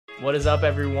What is up,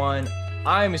 everyone?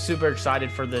 I'm super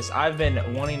excited for this. I've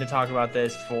been wanting to talk about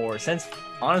this since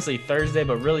honestly Thursday,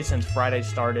 but really since Friday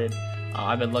started.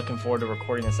 I've been looking forward to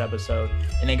recording this episode,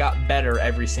 and it got better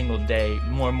every single day,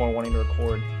 more and more wanting to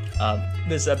record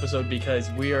this episode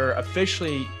because we are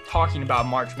officially talking about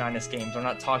March Madness games. We're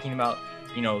not talking about,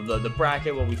 the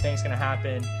bracket, what we think is going to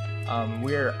happen.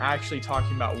 We're actually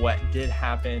talking about what did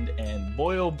happen, and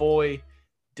boy, oh boy,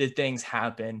 did things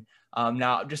happen.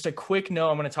 Now, just a quick note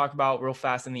I'm going to talk about real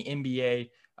fast in the NBA.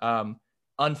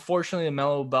 Unfortunately, the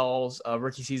Melo Ball's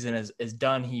rookie season is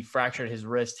done. He fractured his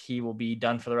wrist. He will be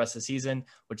done for the rest of the season,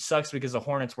 which sucks because the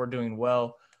Hornets were doing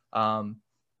well.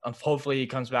 Hopefully, he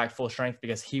comes back full strength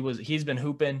because he's been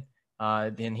hooping,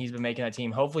 and he's been making that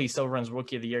team. Hopefully, he still runs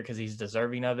Rookie of the Year because he's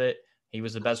deserving of it. He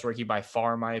was the best rookie by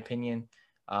far, in my opinion,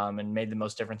 and made the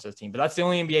most difference to the team. But that's the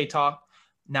only NBA talk.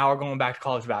 Now we're going back to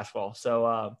college basketball.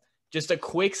 So just a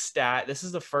quick stat. This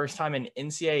is the first time in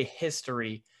NCAA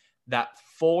history that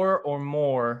four or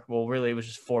more, well, really it was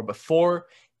just four, but four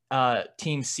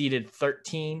teams seeded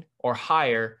 13 or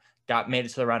higher made it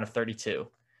to the round of 32.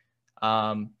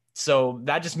 So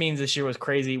that just means this year was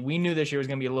crazy. We knew this year was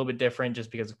going to be a little bit different just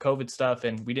because of COVID stuff,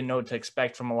 and we didn't know what to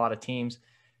expect from a lot of teams.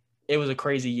 It was a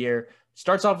crazy year.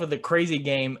 Starts off with a crazy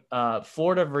game.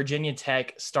 Florida, Virginia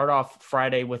Tech start off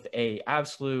Friday with a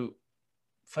absolute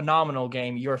phenomenal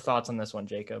game. Your thoughts on this one,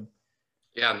 Jacob?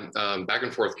 Yeah, back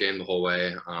and forth game the whole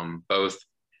way. Both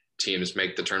teams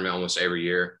make the tournament almost every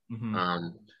year. Mm-hmm.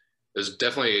 It was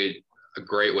definitely a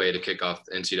great way to kick off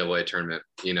the NCAA tournament,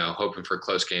 hoping for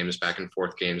close games, back and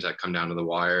forth games that come down to the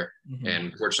wire. Mm-hmm.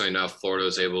 And fortunately enough, Florida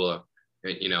was able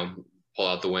to, pull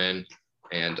out the win.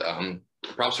 And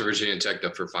props to Virginia Tech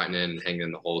though for fighting in and hanging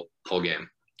in the whole game.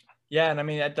 Yeah, and I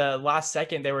mean, at the last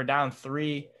second, they were down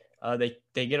 3.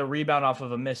 They get a rebound off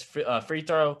of a missed free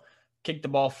throw, kick the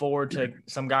ball forward to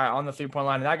some guy on the three-point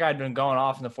line. And that guy had been going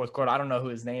off in the fourth quarter. I don't know who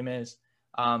his name is.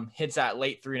 Hits that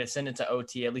late 3 and send it to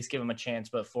OT, at least give him a chance.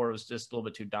 But Florida was just a little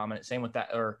bit too dominant. Same with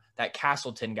that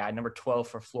Castleton guy, number 12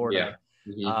 for Florida.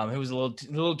 Yeah. Mm-hmm. He was a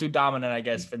little too dominant, I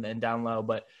guess, and down low.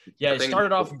 But yeah, it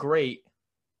started off great.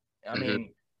 I mean,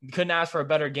 couldn't ask for a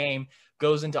better game.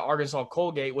 Goes into Arkansas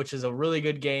Colgate, which is a really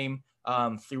good game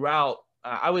throughout.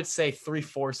 I would say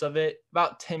 3/4 of it,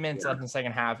 about 10 minutes left in the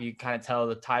second half. You kind of tell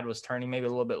the tide was turning, maybe a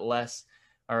little bit less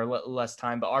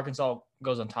time. But Arkansas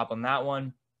goes on top on that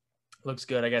one. Looks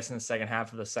good, I guess, in the second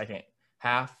half of the second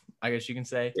half, I guess you can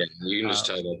say. Yeah, you can just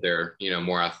tell that they're,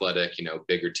 more athletic,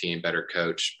 bigger team, better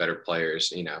coach, better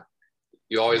players,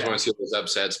 You always want to see those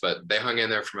upsets, but they hung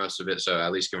in there for most of it. So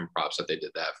at least give them props that they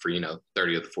did that for,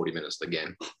 30 of the 40 minutes of the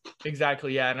game.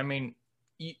 Exactly, yeah. And I mean,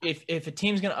 if a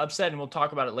team's going to upset, and we'll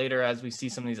talk about it later as we see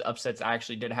some of these upsets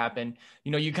actually did happen,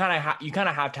 you kind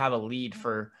of have to have a lead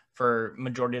for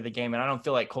majority of the game. And I don't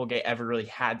feel like Colgate ever really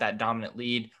had that dominant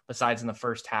lead besides in the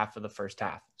first half of the first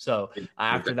half. So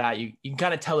after that, you can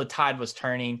kind of tell the tide was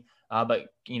turning. But,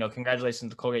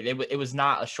 congratulations to Colgate. It was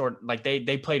not a short, like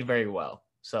they played very well.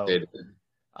 So,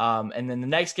 and then the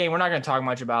next game, we're not going to talk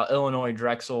much about Illinois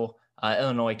Drexel.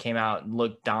 Illinois came out and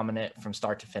looked dominant from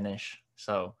start to finish.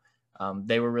 So,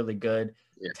 they were really good.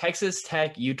 Yeah. Texas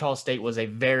Tech, Utah State was a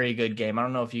very good game. I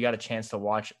don't know if you got a chance to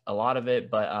watch a lot of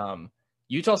it, but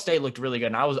Utah State looked really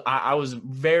good. And I was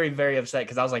very, very upset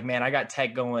because I was like, man, I got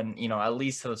Tech going, at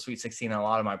least to the Sweet 16 in a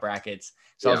lot of my brackets.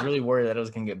 So I was really worried that it was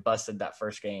going to get busted that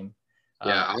first game.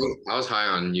 Yeah, I was high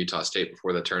on Utah State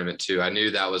before the tournament too. I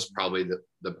knew that was probably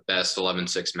the best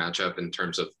 11-6 matchup in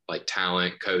terms of like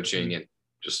talent, coaching, and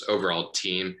just overall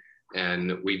team.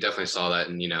 And we definitely saw that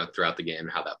throughout the game,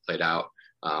 how that played out.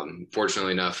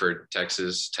 Fortunately enough for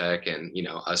Texas Tech and,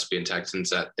 us being Texans,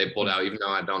 that they pulled out, even though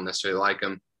I don't necessarily like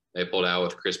them, they pulled out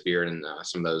with Chris Beard and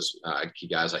some of those key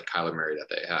guys like Kyler Murray that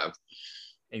they have.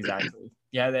 Exactly.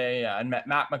 Yeah, and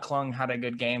Matt McClung had a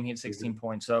good game. He had 16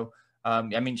 points. So,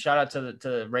 shout out to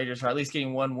the Raiders for at least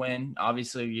getting one win.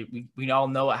 Obviously, we all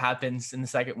know what happens in the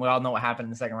second. We all know what happened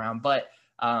in the second round. But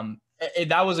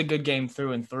that was a good game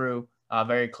through and through.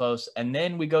 Very close. And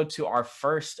then we go to our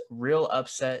first real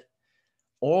upset.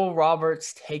 Oral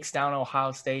Roberts takes down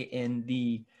Ohio State in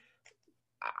the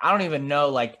 – I don't even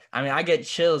know. I get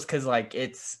chills because,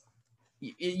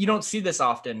 you don't see this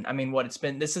often. I mean,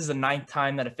 this is the 9th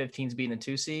time that a 15's beaten a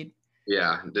 2 seed.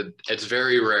 Yeah, it's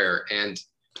very rare. And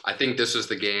I think this was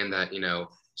the game that,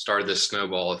 started this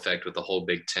snowball effect with the whole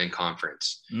Big Ten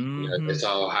conference. Mm-hmm. They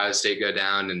saw Ohio State go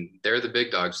down, and they're the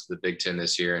big dogs of the Big Ten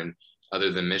this year. And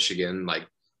other than Michigan,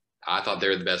 I thought they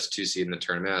were the best 2 seed in the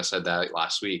tournament. I said that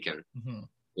last week. And,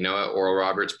 Oral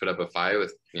Roberts put up a fight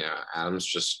with, Adams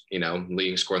just,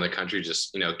 leading scorer in the country,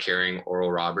 just, carrying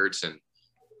Oral Roberts. And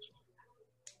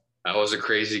That was a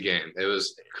crazy game. It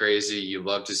was crazy. You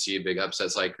love to see big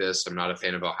upsets like this. I'm not a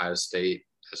fan of Ohio State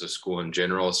as a school in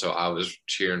general, so I was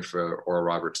cheering for Oral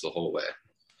Roberts the whole way.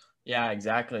 Yeah,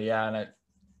 exactly. Yeah, and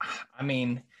I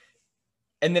mean,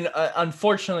 and then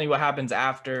unfortunately, what happens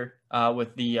after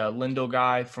with the Lindell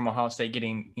guy from Ohio State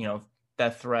getting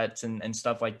death threats and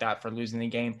stuff like that for losing the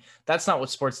game. That's not what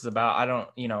sports is about.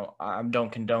 I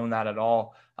don't condone that at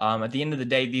all. At the end of the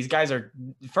day, these guys are,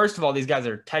 first of all, these guys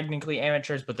are technically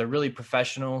amateurs, but they're really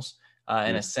professionals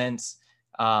in a sense.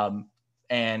 And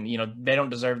they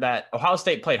don't deserve that. Ohio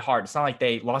State played hard. It's not like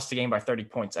they lost the game by 30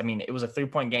 points. I mean, it was a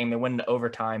 3-point game. They went into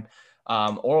overtime.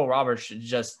 Oral Roberts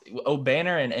just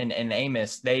O'Banner and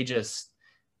Amos, they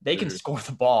can score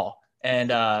the ball,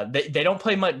 and they don't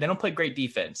play much. They don't play great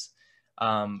defense.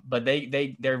 But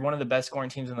they're one of the best scoring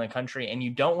teams in the country, and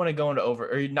you don't want to go into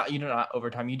not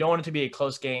overtime. You don't want it to be a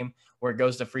close game where it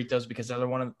goes to free throws, because they're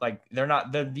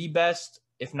they're the best,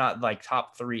 if not like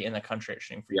top 3 in the country at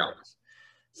shooting free throws.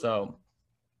 So,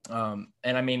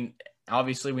 and I mean,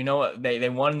 obviously we know they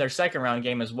won their second round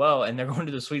game as well, and they're going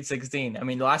to the Sweet 16. I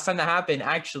mean, the last time that happened,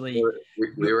 actually,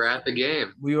 we were at the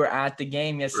game. We were at the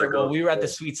game, yes, sir. Well, we were at the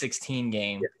Sweet 16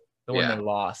 game. The one they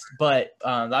lost. But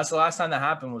that's the last time that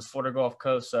happened was Florida Gulf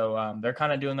Coast. So they're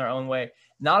kind of doing their own way.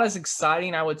 Not as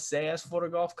exciting, I would say, as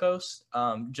Florida Gulf Coast,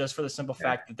 just for the simple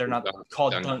fact that they're not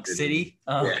called Dunk City.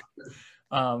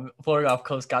 Florida Gulf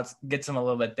Coast gets them a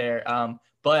little bit there.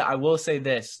 But I will say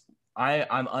this.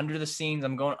 I'm under the scenes.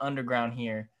 I'm going underground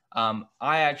here. I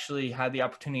actually had the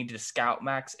opportunity to scout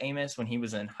Max Amos when he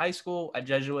was in high school at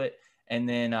Jesuit. And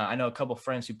then I know a couple of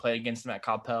friends who played against him at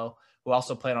Coppell, who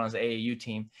also played on his AAU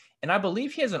team. And I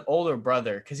believe he has an older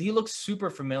brother, because he looks super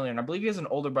familiar. And I believe he has an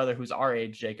older brother who's our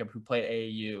age, Jacob, who played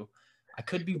AAU. I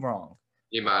could be wrong.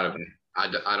 He might have been. I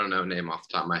don't know name off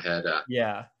the top of my head.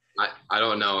 Yeah. I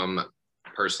don't know him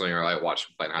personally, or I watched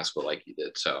him play in high school like he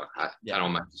did. So I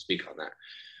don't mind to speak on that.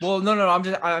 Well, no.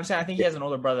 I'm saying I think he has an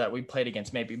older brother that we played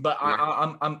against, maybe. But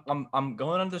I'm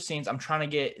going under the scenes. I'm trying to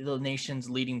get the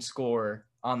nation's leading scorer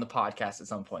on the podcast at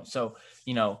some point. So,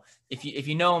 if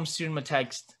you know him, shoot him a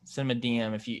text, send him a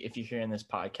DM if you're hearing this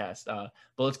podcast. But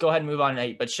let's go ahead and move on to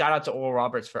 8. But shout out to Oral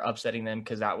Roberts for upsetting them,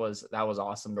 because that was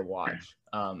awesome to watch.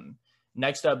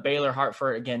 Next up, Baylor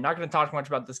Hartford. Again, not going to talk much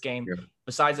about this game,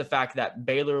 besides the fact that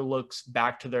Baylor looks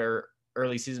back to their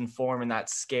early season form, and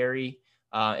that's scary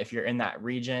if you're in that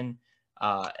region,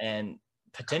 and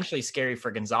potentially scary for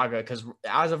Gonzaga, because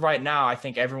as of right now, I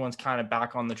think everyone's kind of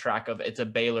back on the track of it's a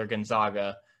Baylor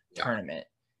Gonzaga tournament.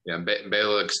 Yeah,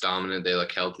 Baylor looks dominant. They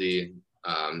look healthy.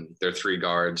 Their 3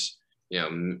 guards,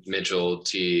 Mitchell,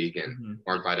 Teague, and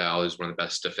Mark Vidal is one of the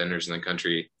best defenders in the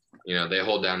country. They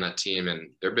hold down that team, and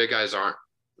their big guys aren't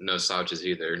no slouches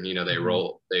either. They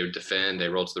roll, they defend, they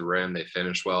roll to the rim, they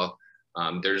finish well.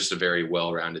 They're just a very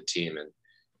well-rounded team, and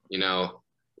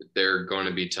they're going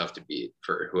to be tough to beat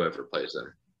for whoever plays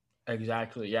them.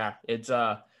 Exactly. Yeah. It's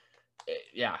their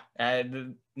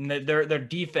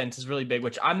defense is really big,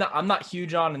 which I'm not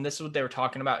huge on, and this is what they were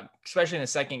talking about, especially in the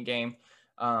second game.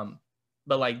 But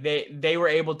like they were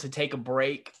able to take a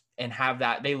break and have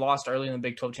that. They lost early in the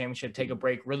Big 12 championship, take a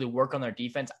break, really work on their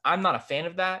defense. I'm not a fan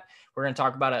of that. We're going to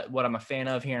talk about what I'm a fan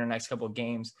of here in the next couple of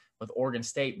games with Oregon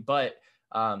State, but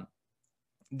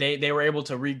they were able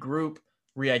to regroup,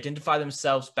 re-identify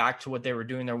themselves back to what they were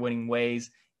doing, their winning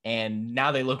ways, and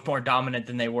now they look more dominant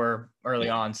than they were early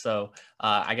on. So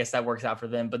I guess that works out for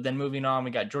them. But then moving on,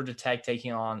 we got Georgia Tech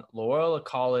taking on Loyola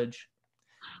College.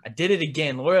 I did it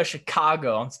again. Loyola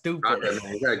Chicago. I'm stupid.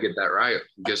 Man, you gotta get that right.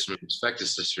 Give some respect to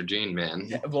Sister Jean, man.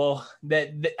 Yeah, well,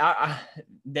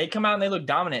 they come out and they look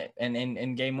dominant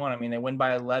in game 1. I mean, they win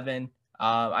by 11.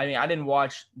 I didn't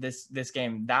watch this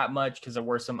game that much because there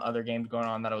were some other games going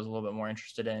on that I was a little bit more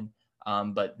interested in.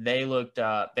 But they looked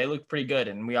pretty good,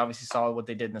 and we obviously saw what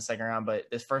they did in the second round.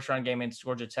 But this first round game against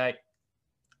Georgia Tech,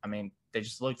 I mean, they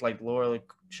just looked like Loyola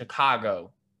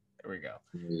Chicago. There we go.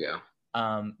 Yeah.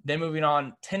 Then moving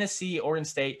on, Tennessee, Oregon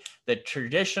State, the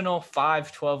traditional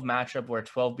 5-12 matchup where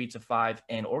 12 beats a 5,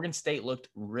 and Oregon State looked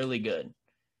really good.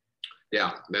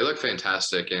 Yeah, they look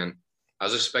fantastic, and I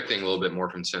was expecting a little bit more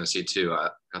from Tennessee too. I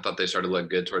thought they started to look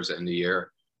good towards the end of the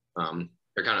year.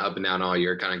 They're kind of up and down all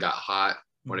year, kind of got hot,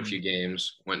 won a few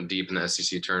games, went deep in the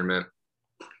SEC tournament.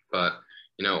 But,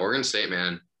 Oregon State,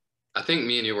 man, I think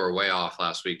me and you were way off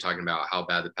last week talking about how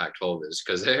bad the Pac-12 is,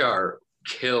 because they are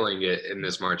killing it in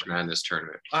this March Madness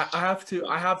tournament. I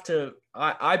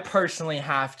personally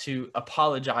have to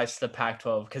apologize to the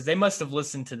Pac-12 because they must have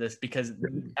listened to this, because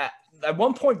at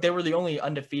one point they were the only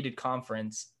undefeated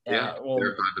conference. Yeah, they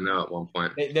were 5-0 at one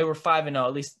point. They were 5-0,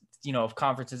 at least, of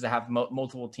conferences that have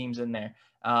multiple teams in there.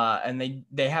 And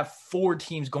they have 4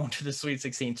 teams going to the Sweet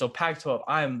 16. So Pac-12,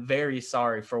 I am very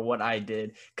sorry for what I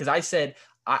did, because I said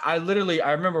I literally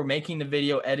I remember making the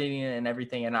video, editing it, and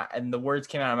everything, and the words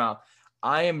came out of my mouth.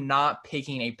 I am not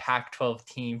picking a Pac-12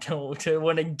 team to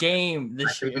win a game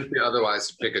this year. I think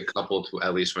otherwise pick a couple to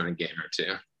at least win a game or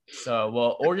two. So,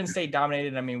 well, Oregon State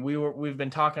dominated. I mean, we've been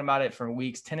talking about it for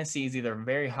weeks. Tennessee is either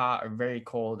very hot or very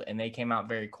cold, and they came out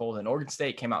very cold, and Oregon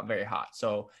State came out very hot.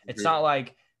 So it's not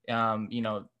like, you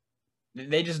know,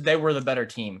 they were the better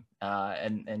team.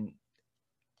 And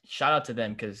shout out to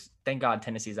them, because thank God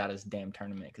Tennessee's out of this damn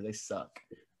tournament, because they suck.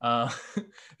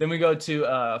 Then we go to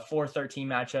a 4-13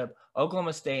 matchup,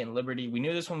 Oklahoma State and Liberty. We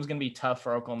knew this one was going to be tough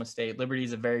for Oklahoma State. Liberty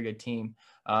is a very good team.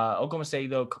 Oklahoma State,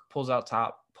 though, pulls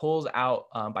out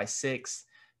by 6,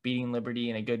 beating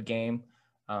Liberty in a good game.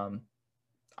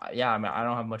 Yeah, I mean, I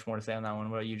don't have much more to say on that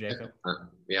one. What about you, Jacob?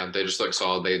 Yeah, they just look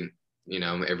solid. They, you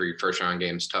know, every first round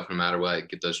game is tough no matter what.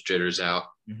 Get those jitters out.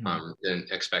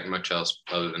 Didn't expect much else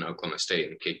other than Oklahoma State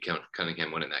and Cade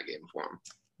Cunningham winning that game for them.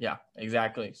 Yeah,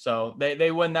 exactly. So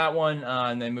they win that one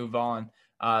and they move on.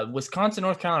 Wisconsin,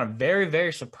 North Carolina, very,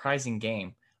 very surprising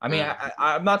game. I mean,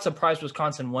 I'm not surprised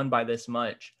Wisconsin won by this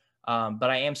much, but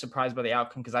I am surprised by the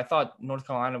outcome, because I thought North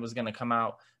Carolina was going to come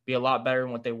out, be a lot better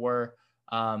than what they were.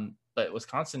 But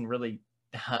Wisconsin really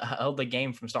held the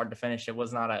game from start to finish. It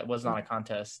was not a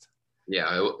contest.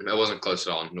 Yeah, it wasn't close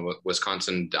at all.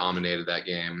 Wisconsin dominated that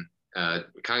game. It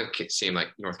kind of seemed like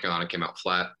North Carolina came out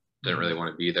flat. Didn't really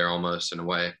want to be there almost in a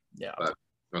way. Yeah.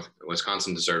 But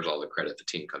Wisconsin deserves all the credit. The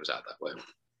team comes out that way.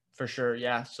 For sure.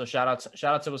 Yeah. So shout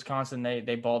out to Wisconsin.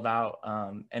 They balled out.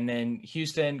 And then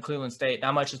Houston, Cleveland State,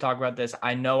 not much to talk about this.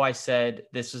 I know I said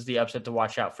this is the upset to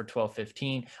watch out for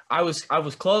 12-15. I was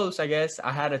close, I guess.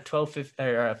 I had a 12-15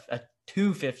 or a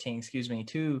 2-15, excuse me,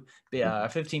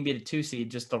 15 beat a 2 seed,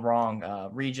 just the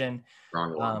wrong region.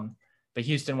 Wrong one. But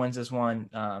Houston wins this one.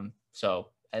 So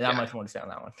not much more to say on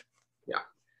that one. Yeah.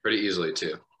 Pretty easily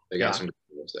too. They got some good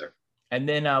moves there. And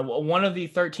then one of the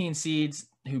 13 seeds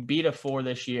who beat a 4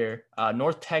 this year,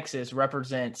 North Texas,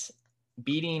 represents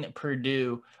beating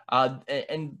Purdue.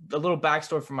 And a little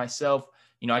backstory for myself,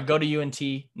 you know, I go to UNT,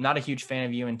 not a huge fan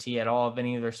of UNT at all, of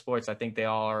any of their sports. I think they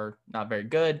all are not very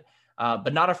good,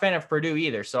 but not a fan of Purdue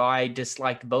either. So I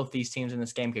disliked both these teams in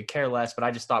this game, could care less, but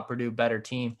I just thought Purdue better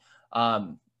team.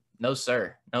 No,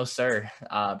 sir.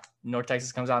 North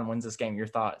Texas comes out and wins this game. Your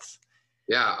thoughts?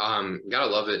 Yeah, gotta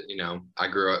love it. You know, I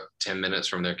grew up 10 minutes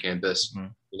from their campus.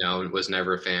 You know, was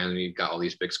never a fan. You've got all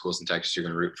these big schools in Texas you're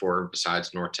going to root for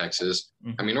besides North Texas.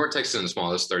 I mean, North Texas is small.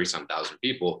 There's 30-some thousand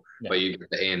people, but you get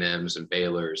the A&Ms and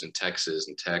Baylors and Texas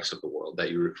and Techs of the world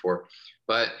that you root for.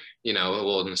 But, you know, a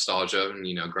little nostalgia and,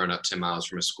 you know, growing up 10 miles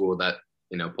from a school that,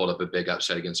 you know, pulled up a big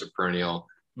upset against a perennial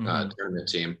tournament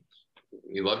team.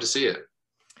 You love to see it.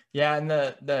 Yeah, and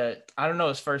the I don't know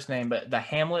his first name, but the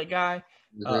Hamlet guy,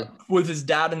 with his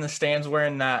dad in the stands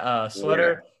wearing that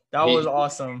sweater. That was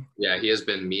awesome. Yeah, he has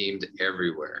been memed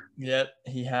everywhere. Yep,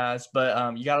 he has.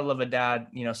 But you gotta love a dad,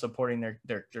 you know, supporting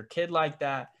their kid like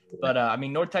that. But I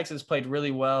mean, North Texas played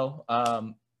really well.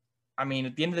 I mean,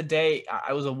 at the end of the day,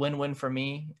 it was a win-win for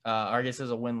me. Or I guess it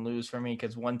was a win-lose for me,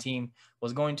 because one team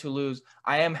was going to lose.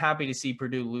 I am happy to see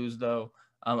Purdue lose, though.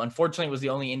 Unfortunately, it was the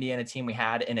only Indiana team we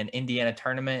had in an Indiana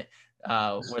tournament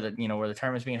where the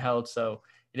tournament's being held. So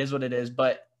it is what it is.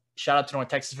 But shout out to North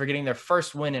Texas for getting their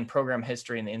first win in program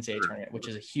history in the NCAA tournament, which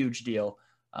is a huge deal.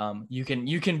 You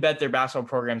can bet their basketball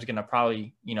program is going to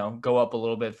probably, you know, go up a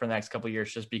little bit for the next couple of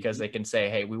years, just because they can say,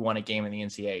 hey, we won a game in the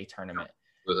NCAA tournament.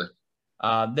 Absolutely.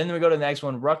 Then we go to the next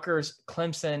one, Rutgers,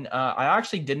 Clemson. I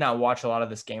actually did not watch a lot of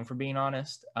this game, for being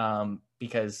honest,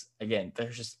 because, again,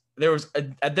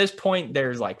 at this point,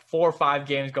 there's like 4 or 5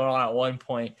 games going on at one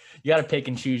point. You got to pick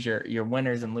and choose your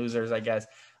winners and losers, I guess.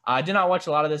 I did not watch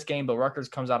a lot of this game, but Rutgers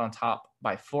comes out on top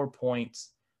by 4 points.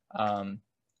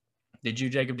 Did you,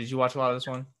 Jacob? Did you watch a lot of this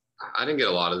one? I didn't get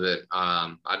a lot of it.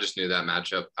 I just knew that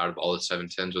matchup out of all the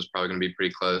 7-10s was probably going to be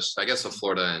pretty close. I guess the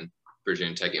Florida and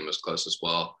Virginia Tech game was close as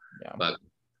well. Yeah. But,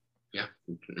 yeah,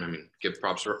 I mean, give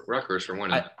props to Rutgers for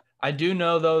winning. I do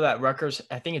know, though, that Rutgers,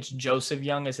 I think it's Joseph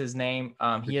Young is his name.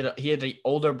 He had an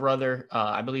older brother.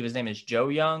 I believe his name is Joe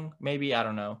Young, maybe. I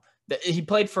don't know. He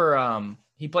played for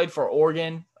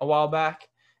Oregon a while back.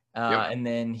 And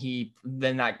then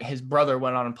his brother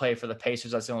went on and played for the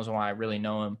Pacers. That's the only reason why I really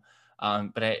know him.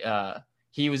 But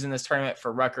he was in this tournament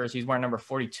for Rutgers. He's wearing number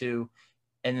 42.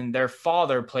 And then their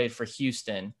father played for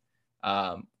Houston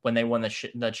when they won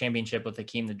the championship with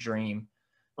Hakeem the Dream.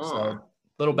 So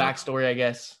little backstory, I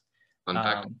guess.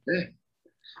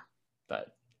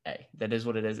 But Hey, that is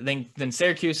what it is. Then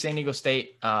Syracuse, San Diego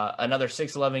State, another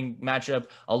 6-11 matchup.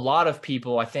 A lot of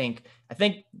people, I think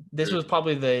this was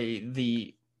probably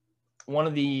the one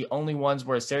of the only ones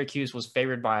where Syracuse was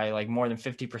favored by like more than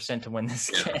 50% to win this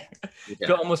game.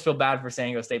 Yeah. Almost feel bad for San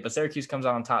Diego State, but Syracuse comes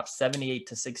out on top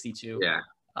 78-62. Yeah.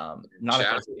 Not Shout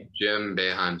a out to Jim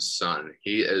Boeheim's son.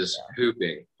 He is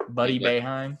hooping. Buddy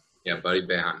Boeheim. Yeah, Buddy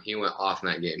Boeheim. He went off in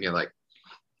that game. He had like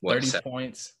 30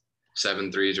 points.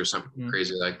 7 threes or something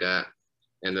crazy like that.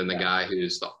 And then the guy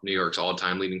who's New York's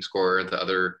all-time leading scorer, the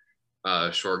other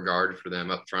short guard for them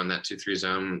up front, that 2-3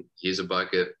 zone, he's a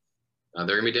bucket.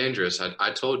 They're going to be dangerous.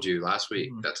 I told you last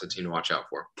week that's a team to watch out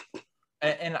for.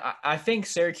 And I think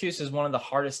Syracuse is one of the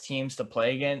hardest teams to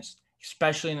play against,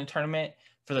 especially in the tournament,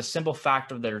 for the simple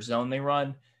fact of their zone they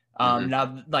run.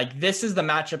 Now, like, this is the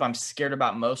matchup I'm scared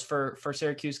about most for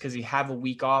Syracuse because you have a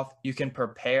week off. You can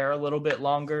prepare a little bit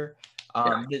longer.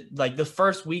 Like the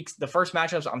first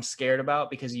matchups I'm scared about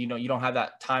because, you don't have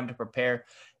that time to prepare.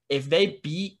 If they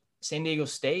beat San Diego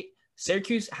State,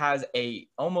 Syracuse has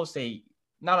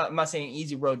I'm not saying an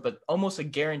easy road, but almost a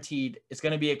guaranteed it's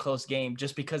going to be a close game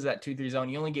just because of that 2-3 zone.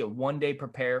 You only get 1 day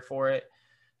prepare for it.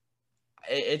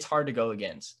 It's hard to go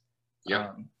against.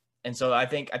 Yeah. And so I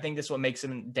think this is what makes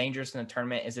them dangerous in the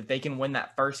tournament is if they can win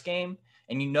that first game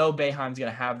and Boeheim's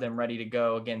going to have them ready to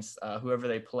go against whoever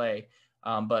they play.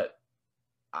 But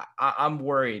I'm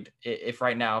worried if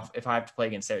I have to play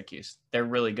against Syracuse. They're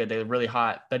really good. They're really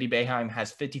hot. Buddy Boeheim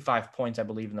has 55 points, I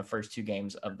believe, in the first 2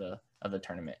 games of the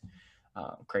tournament.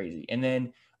 Crazy. And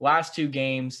then last 2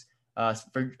 games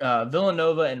for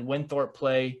Villanova and Winthrop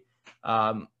play.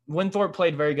 Winthrop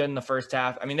played very good in the first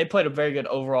half. I mean, they played a very good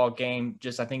overall game.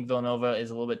 Just I think Villanova is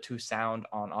a little bit too sound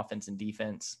on offense and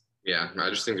defense. Yeah, I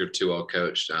just think they're too well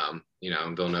coached.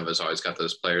 Villanova's always got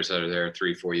those players that are there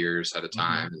 3-4 years at a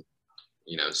time.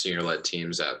 Senior-led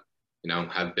teams that,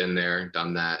 have been there,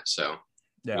 done that. So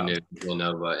we knew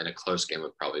Villanova in a close game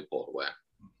would probably pull it away.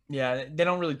 Yeah, they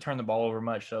don't really turn the ball over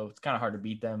much, so it's kind of hard to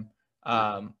beat them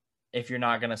if you're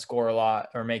not going to score a lot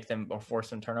or make them or force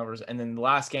some turnovers. And then the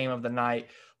last game of the night,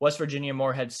 West Virginia,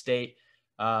 Morehead State.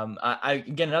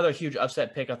 Again, another huge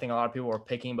upset pick I think a lot of people were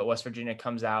picking, but West Virginia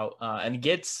comes out and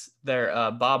gets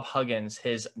their Bob Huggins,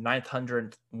 his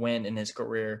 900th win in his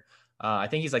career. I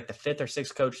think he's like the 5th or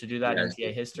 6th coach to do that in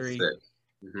NCAA history.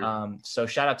 So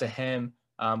shout out to him,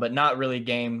 but not really a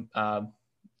game.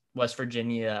 West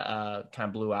Virginia kind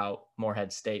of blew out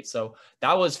Morehead State. So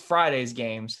that was Friday's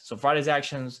games. So Friday's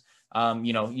actions,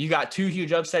 you got 2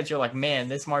 huge upsets. You're like, man,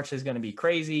 this March is going to be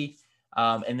crazy.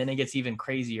 And then it gets even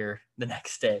crazier the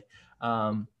next day.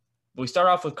 We start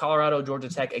off with Colorado, Georgia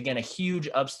Tech. Again, a huge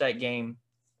upset game.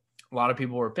 A lot of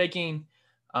people were picking,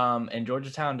 and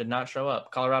Georgetown did not show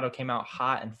up. Colorado came out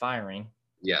hot and firing.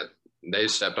 Yeah, they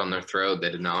stepped on their throat.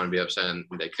 They did not want to be upset, and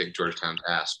they kicked Georgetown's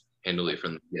ass handily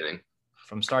from the beginning.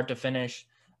 From start to finish.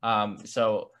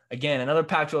 So again, another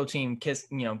Pac-12 team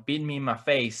beating me in my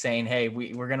face saying, hey,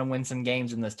 we're going to win some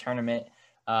games in this tournament.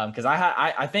 Cause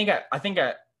I think I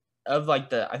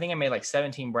made like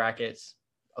 17 brackets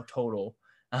of total.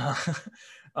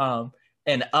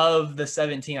 And of the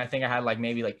 17, I think I had like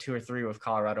maybe like 2 or 3 with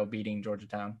Colorado beating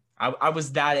Georgetown. I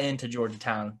was that into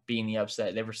Georgetown being the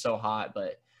upset. They were so hot,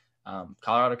 but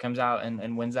Colorado comes out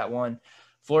and wins that one.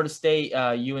 Florida State,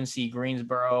 UNC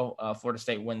Greensboro. Florida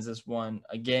State wins this one.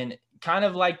 Again, kind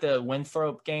of like the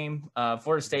Winthrop game.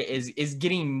 Florida State is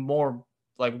getting more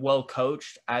like well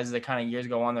coached as the kind of years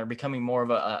go on. They're becoming more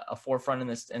of a forefront in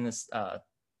this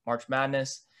March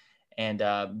Madness, and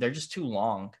they're just too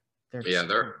long.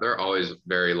 They're always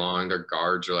very long. Their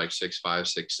guards are like 6'5",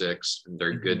 6'6". They're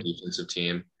a good defensive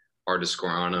team. Hard to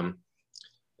score on them,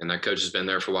 and that coach has been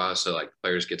there for a while, so like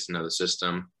players get to know the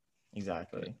system.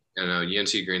 Exactly. And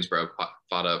UNC Greensboro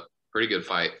fought a pretty good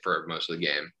fight for most of the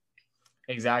game.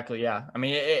 Exactly, yeah. I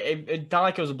mean, it's not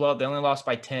like it was a blowout. They only lost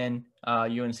by 10,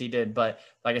 UNC did. But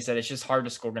like I said, it's just hard to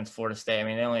score against Florida State. I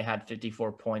mean, they only had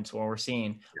 54 points, where we're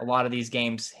seeing a lot of these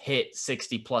games hit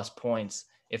 60-plus points,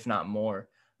 if not more.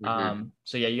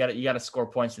 So, yeah, you got to score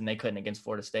points, and they couldn't against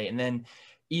Florida State. And then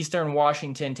Eastern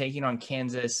Washington taking on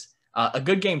Kansas. A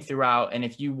good game throughout, and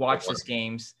if you watch these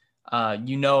games –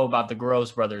 about the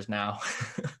Groves brothers now.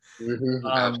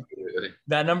 Absolutely.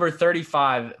 That number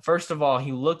 35, first of all,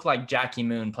 he looked like Jackie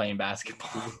Moon playing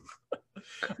basketball.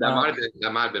 That might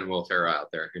have been Will Ferrell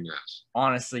out there. Who knows?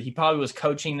 Honestly, he probably was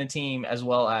coaching the team as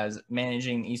well as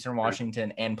managing Eastern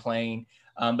Washington and playing.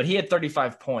 But he had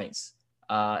 35 points.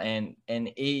 And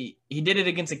he did it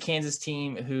against a Kansas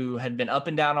team who had been up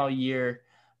and down all year.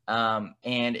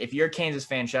 And if you're a Kansas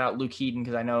fan, shout out Luke Heaton,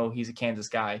 because I know he's a Kansas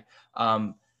guy.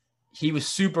 he was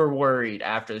super worried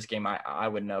after this game. I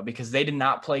would know, because they did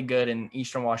not play good, and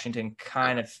Eastern Washington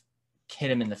kind of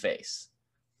hit him in the face.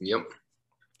 Yep.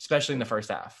 Especially in the first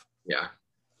half. Yeah.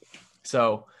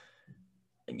 So,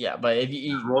 yeah, but if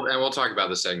you we'll talk about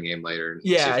the second game later.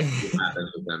 Yeah. What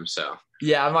happens with them, so.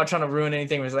 Yeah, I'm not trying to ruin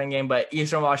anything with the second game, but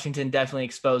Eastern Washington definitely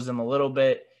exposed them a little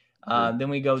bit. Then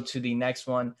we go to the next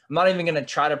one. I'm not even going to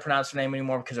try to pronounce their name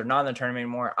anymore because they're not in the tournament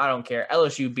anymore. I don't care.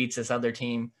 LSU beats this other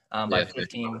team by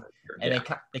 15, and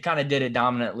they kind of did it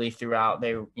dominantly throughout.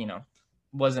 They,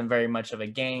 wasn't very much of a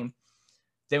game.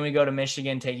 Then we go to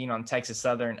Michigan taking on Texas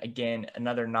Southern. Again,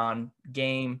 another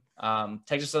non-game.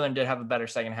 Texas Southern did have a better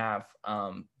second half,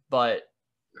 but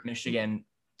Michigan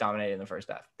dominated in the first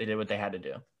half. They did what they had to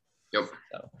do. Yep.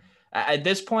 So at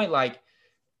this point, like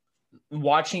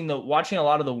watching a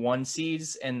lot of the 1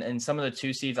 seeds and some of the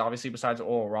 2 seeds, obviously besides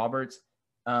Oral Roberts,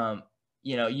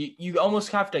 you almost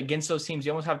have to, against those teams,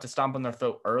 you almost have to stomp on their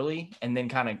throat early and then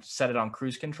kind of set it on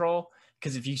cruise control.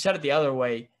 Because if you set it the other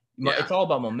way, it's all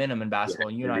about momentum in basketball.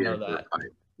 And you and I know that.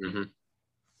 Mm-hmm.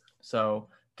 So,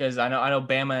 because I know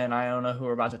Bama and Iona, who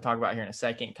we're about to talk about here in a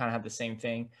second, kind of have the same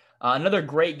thing. Another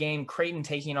great game, Creighton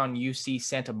taking on UC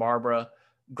Santa Barbara.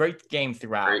 Great game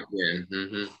throughout. Great game.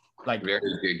 Mm-hmm. Like, very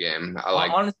good game.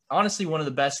 Honestly, one of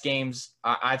the best games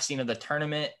I've seen of the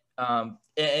tournament.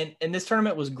 And this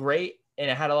tournament was great, and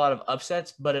it had a lot of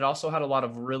upsets, but it also had a lot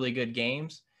of really good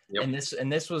games. Yep.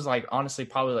 And this was like, honestly,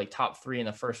 probably like top 3 in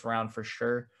the first round for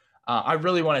sure. I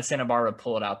really wanted Santa Barbara to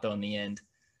pull it out though in the end.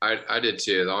 I did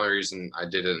too. The only reason I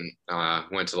didn't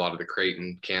went to a lot of the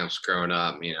Creighton camps growing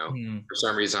up. For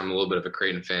some reason I'm a little bit of a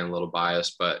Creighton fan, a little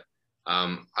biased, but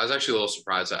I was actually a little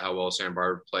surprised at how well Santa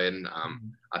Barbara played. And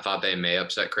I thought they may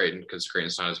upset Creighton because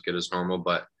Creighton's not as good as normal,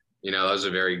 but that was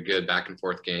a very good back and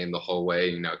forth game the whole way.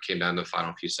 It came down to the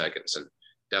final few seconds, and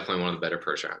definitely one of the better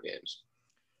first round games.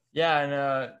 Yeah,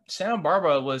 and Santa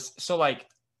Barbara was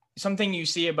something you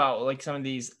see about like some of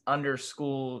these not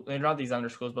these under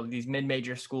schools, but these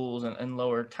mid-major schools and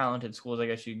lower talented schools, I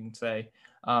guess you can say.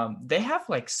 They have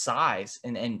like size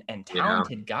and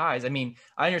talented guys. I mean,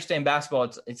 I understand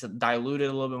basketball, it's diluted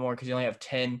a little bit more because you only have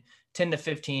 10 to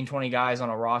 15, 20 guys on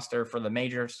a roster for the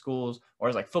major schools,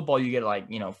 whereas like football, you get like,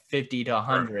 50 to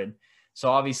 100. Right. So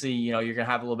obviously, you're going to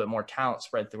have a little bit more talent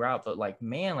spread throughout, but like,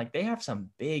 man, like they have some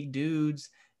big dudes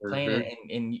playing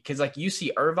in because like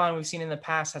UC Irvine, we've seen in the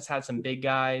past, has had some big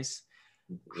guys.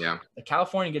 Yeah.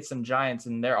 California gets some giants,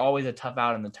 and they're always a tough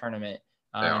out in the tournament.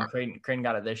 And Creighton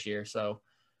got it this year. So,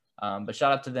 but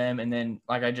shout out to them. And then,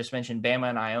 like I just mentioned, Bama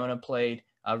and Iona played.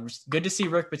 Good to see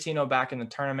Rick Pitino back in the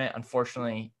tournament.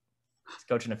 Unfortunately, he's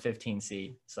coaching a 15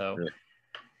 seed. So,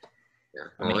 yeah.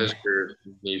 Well, his career,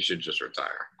 he should just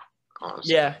retire,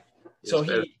 honestly. Yeah. So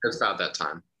it's about that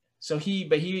time. So he's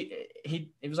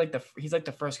like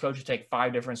the first coach to take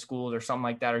 5 different schools or something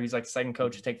like that, or he's like the second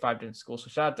coach to take 5 different schools. So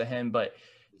shout out to him. But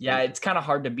yeah, it's kind of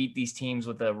hard to beat these teams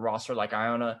with a roster like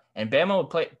Iona, and Bama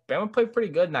played pretty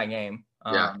good in that game.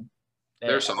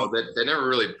 They're solid. They never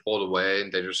really pulled away.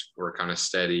 They just were kind of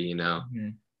steady,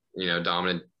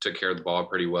 dominant, took care of the ball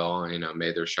pretty well,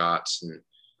 made their shots and,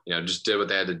 just did what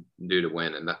they had to do to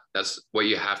win. And that's what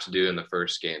you have to do in the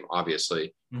first game,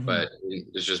 obviously. Mm-hmm. But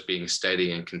it's just being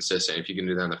steady and consistent. If you can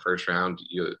do that in the first round,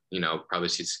 you probably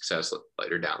see success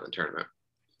later down in the tournament.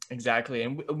 Exactly.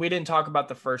 And we didn't talk about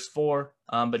the first 4,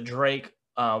 but Drake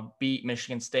beat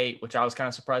Michigan State, which I was kind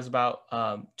of surprised about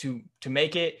to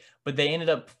make it. But they ended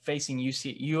up facing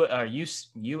USC,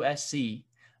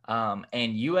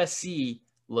 and USC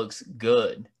looks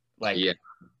good.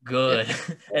 Good.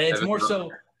 And it's more so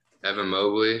 – Evan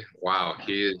Mobley, wow,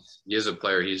 he is a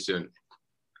player. He's doing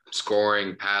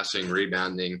scoring, passing,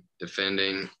 rebounding,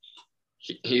 defending.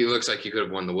 He looks like he could have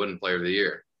won the Wooden Player of the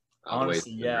Year.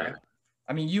 Honestly, yeah.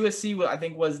 I mean, USC, I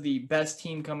think, was the best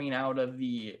team coming out of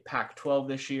the Pac-12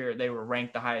 this year. They were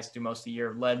ranked the highest through most of the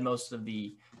year, led most of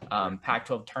the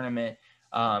Pac-12 tournament.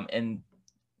 And,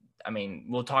 I mean,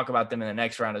 we'll talk about them in the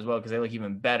next round as well because they look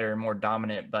even better and more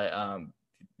dominant. But,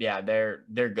 yeah, they're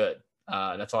good.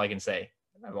 That's all I can say.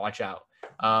 Watch out.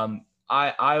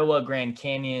 Iowa, Grand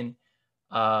Canyon.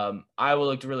 Iowa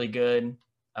looked really good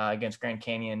against Grand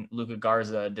Canyon. Luka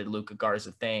Garza did Luka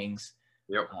Garza things.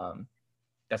 Yep.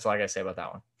 That's all I got to say about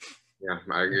that one. Yeah,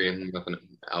 I agree. Nothing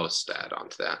else to add on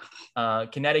to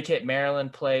that. Connecticut,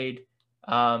 Maryland played.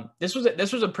 This was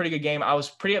a pretty good game. I was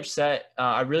pretty upset.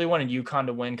 I really wanted UConn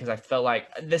to win because I felt like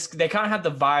they kind of had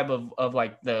the vibe of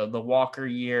like the Walker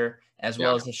year as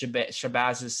well as the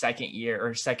Shabazz's second year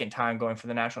or second time going for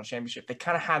the national championship. They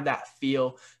kind of had that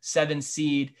feel. 7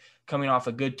 seed coming off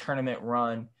a good tournament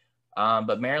run.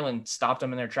 But Maryland stopped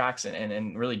them in their tracks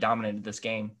and really dominated this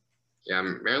game. Yeah,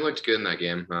 Maryland looked good in that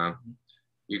game.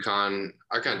 UConn,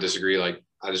 I kind of disagree. Like,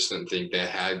 I just didn't think they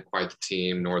had quite the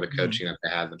team nor the coaching that they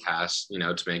had in the past,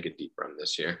 to make a deep run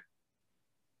this year.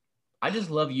 I just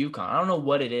love UConn. I don't know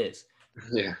what it is.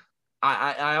 Yeah.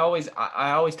 I always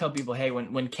tell people, hey,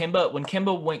 when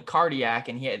Kimba went cardiac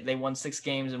and they won 6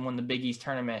 games and won the Big East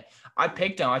tournament, I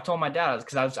picked him. I told my dad,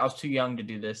 because I was too young to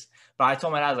do this, but I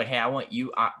told my dad, I was like, hey,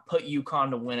 I put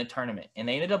UConn to win a tournament, and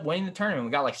they ended up winning the tournament.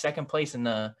 We got like second place in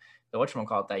the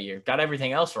whatchamacallit that year. Got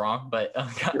everything else wrong, but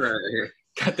got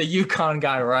the UConn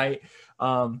guy right.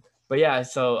 But yeah,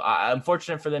 so I'm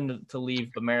fortunate for them to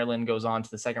leave, but Maryland goes on to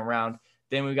the second round.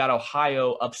 Then we got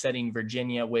Ohio upsetting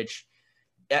Virginia, which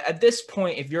at this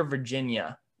point, if you're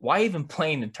Virginia, why even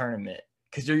play in the tournament?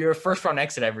 Because you're a first round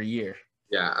exit every year.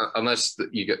 Yeah, unless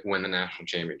you win the national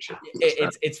championship.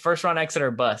 It's first round exit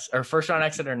or bust, or first round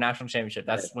exit or national championship.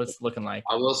 That's what it's looking like.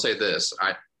 I will say this: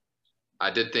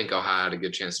 I did think Ohio had a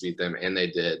good chance to beat them, and they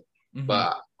did. Mm-hmm.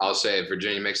 But I'll say if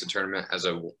Virginia makes the tournament as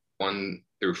a 1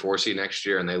 through 4 seed next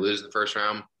year, and they lose the first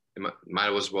round, they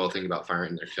might as well think about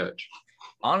firing their coach.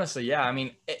 Honestly, yeah. I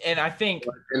mean, and I think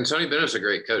 – and Tony Bennett's a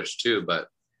great coach too, but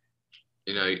 –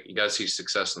 you got to see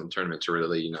success in the tournament to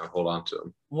really, hold on to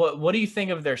them. What do you think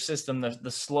of their system,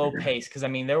 the slow pace? Because, I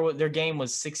mean, their game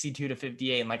was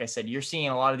 62-58. And like I said, you're seeing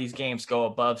a lot of these games go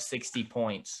above 60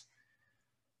 points.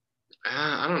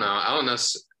 I don't know. I don't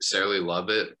necessarily love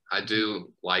it. I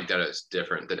do like that it's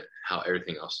different than how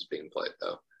everything else is being played,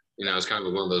 though. It's kind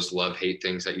of one of those love-hate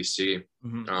things that you see.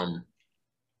 Mm-hmm.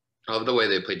 I love the way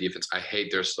they play defense. I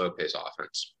hate their slow-pace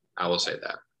offense. I will say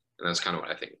that. And that's kind of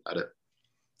what I think about it.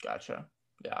 Gotcha.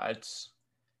 Yeah, it's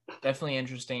definitely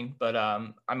interesting, but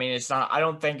I mean, it's not. I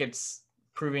don't think it's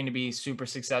proving to be super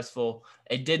successful.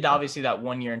 It did obviously that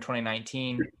 1 year in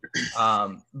 2019,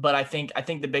 but I think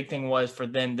the big thing was for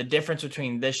them the difference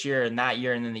between this year and that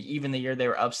year, and then even the year they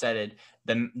were upsetted,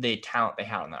 the talent they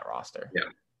had on that roster.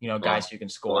 Yeah, guys who can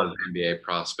score. A lot of NBA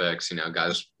prospects.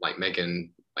 Guys like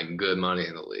making like good money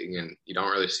in the league, and you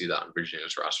don't really see that on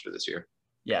Virginia's roster this year.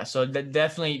 Yeah, so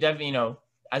definitely,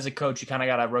 as a coach, you kind of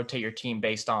got to rotate your team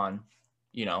based on,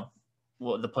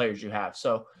 the players you have.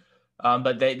 So,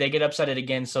 but they get upsetted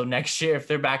again. So next year, if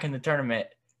they're back in the tournament,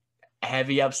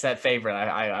 heavy upset favorite,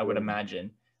 I would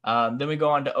imagine. Then we go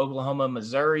on to Oklahoma,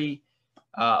 Missouri.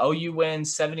 OU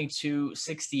wins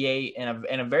 72-68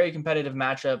 in a very competitive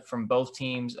matchup from both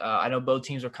teams. I know both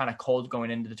teams were kind of cold going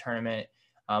into the tournament,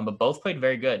 but both played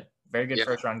very good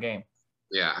first round game.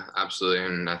 Yeah, absolutely.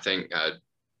 And I think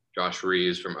Josh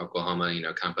Reeves from Oklahoma,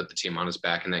 kind of put the team on his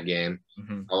back in that game.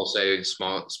 Mm-hmm. I will say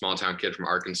small town kid from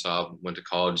Arkansas, went to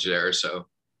college there. So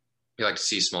you like to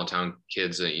see small town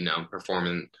kids that, perform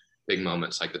in big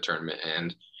moments like the tournament.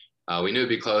 And we knew it'd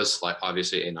be close, like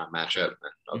obviously a not matchup.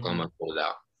 Oklahoma pulled it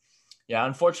out. Yeah,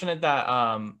 unfortunate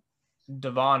that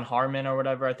Devon Harmon or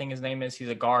whatever I think his name is, he's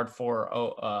a guard for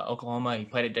Oklahoma. He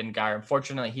played at Denton Guyer.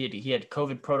 Unfortunately, he had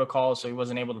COVID protocol, so he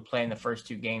wasn't able to play in the first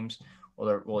 2 games.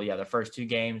 The first 2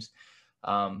 games.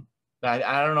 But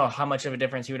I don't know how much of a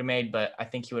difference he would have made, but I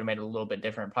think he would have made it a little bit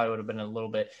different. Probably would have been a little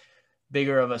bit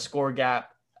bigger of a score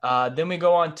gap. Then we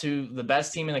go on to the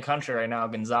best team in the country right now,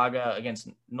 Gonzaga against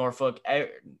Norfolk,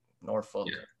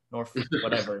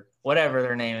 whatever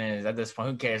their name is at this point.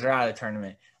 Who cares? They're out of the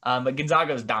tournament. But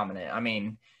Gonzaga is dominant. I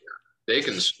mean, they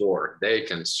can score. They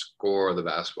can score the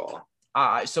basketball.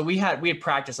 So we had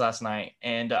practice last night,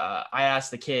 and I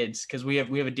asked the kids, because we have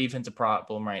a defensive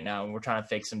problem right now, and we're trying to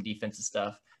fix some defensive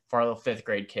stuff for our little 5th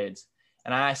grade kids.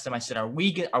 And I asked them, I said, are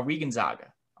we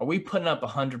Gonzaga? Are we putting up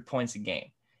 100 points a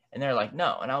game? And they're like,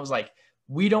 no. And I was like,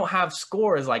 we don't have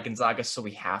scores like Gonzaga, so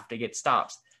we have to get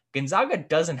stops. Gonzaga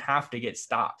doesn't have to get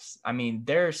stops. I mean,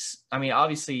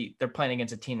 obviously they're playing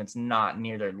against a team that's not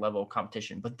near their level of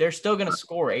competition, but they're still going to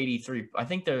score 83. I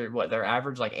think they're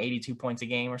average like 82 points a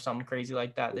game or something crazy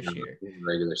like that this year. In the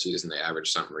regular season, they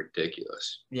average something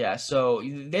ridiculous. Yeah, so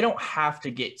they don't have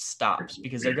to get stops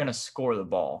because they're going to score the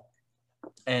ball.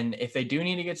 And if they do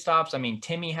need to get stops, I mean,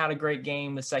 Timmy had a great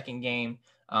game the second game.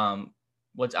 I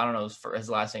don't know for his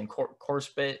last name,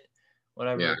 Corspit,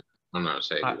 whatever. Yeah. I don't know how to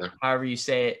say it either. However you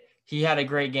say it. He had a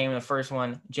great game in the first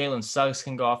one. Jalen Suggs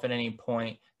can go off at any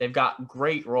point. They've got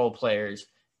great role players.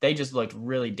 They just looked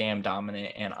really damn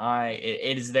dominant, and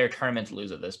it is their tournament to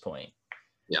lose at this point.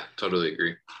 Yeah, totally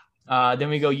agree. Then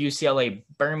we go UCLA,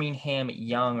 Birmingham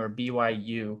Young, or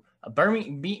BYU.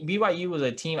 BYU was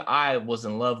a team I was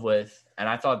in love with, and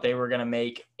I thought they were going to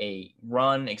make a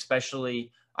run,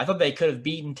 especially I thought they could have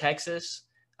beaten Texas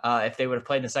if they would have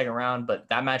played in the second round, but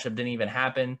that matchup didn't even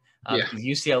happen. Because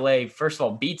UCLA, first of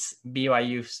all, beats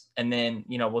BYU, and then,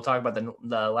 we'll talk about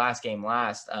the last game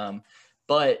last.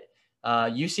 But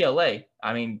UCLA.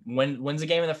 I mean, wins a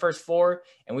game in the first four,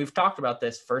 and we've talked about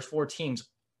this. First four teams,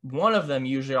 one of them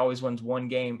usually always wins one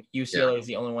game. UCLA is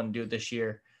the only one to do it this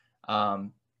year.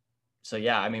 So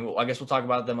yeah, I mean, I guess we'll talk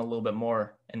about them a little bit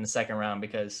more in the second round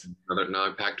because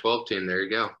another Pac-12 team. There you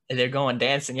go. They're going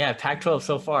dancing. Yeah, Pac-12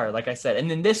 so far, like I said. And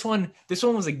then this one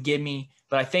was a gimme,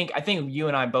 but I think you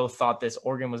and I both thought this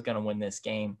Oregon was going to win this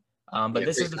game. But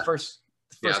this is the first.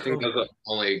 I think that's the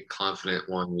only confident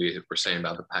one we were saying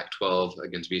about the Pac-12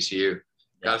 against VCU.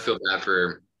 Got to feel bad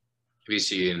for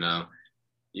VCU.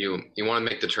 You want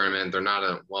to make the tournament. They're not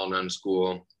a well-known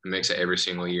school. It makes it every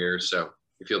single year, so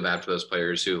you feel bad for those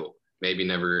players who maybe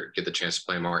never get the chance to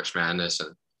play March Madness,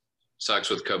 and sucks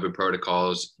with COVID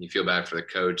protocols. You feel bad for the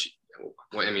coach.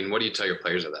 I mean, what do you tell your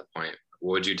players at that point?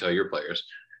 What would you tell your players?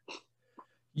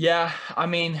 Yeah, I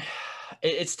mean,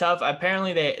 it's tough.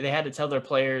 Apparently, they had to tell their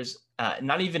players,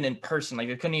 not even in person. Like,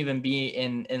 they couldn't even be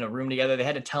in a room together. They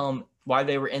had to tell them why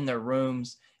they were in their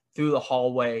rooms through the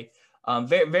hallway.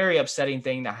 Very, very upsetting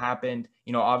thing that happened.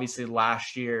 Obviously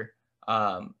last year,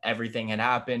 everything had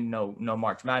happened. No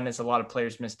March Madness. A lot of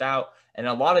players missed out, and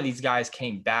a lot of these guys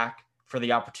came back for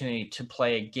the opportunity to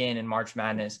play again in March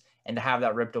Madness, and to have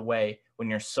that ripped away when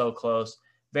you're so close.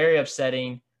 Very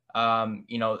upsetting.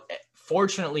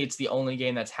 Fortunately, it's the only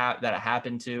game that it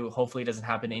happened to. Hopefully, it doesn't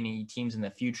happen to any teams in the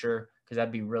future because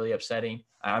that'd be really upsetting.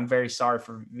 I'm very sorry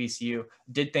for VCU.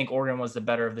 Did think Oregon was the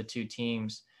better of the two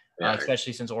teams,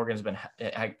 especially since Oregon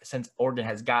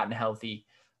has gotten healthy.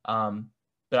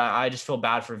 But I just feel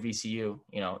bad for VCU.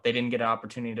 They didn't get an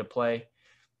opportunity to play.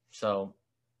 So,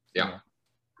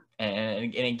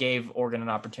 and it gave Oregon an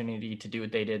opportunity to do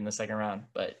what they did in the second round.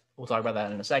 But we'll talk about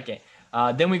that in a second.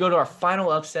 Then we go to our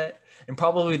final upset, and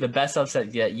probably the best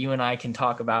upset that you and I can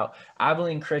talk about.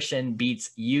 Abilene Christian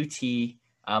beats UT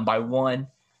by 1.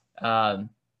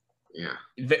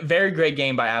 Very great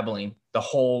game by Abilene the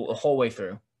whole way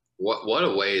through. What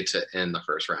a way to end the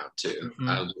first round too. Mm-hmm.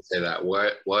 I was gonna say that.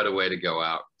 What a way to go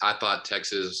out. I thought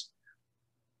Texas,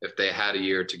 if they had a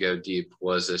year to go deep,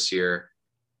 was this year.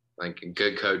 Like a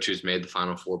good coach who's made the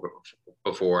Final Four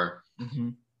before. Mm-hmm.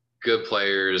 Good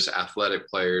players, athletic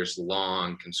players,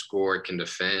 long, can score, can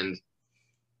defend.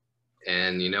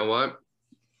 And you know what?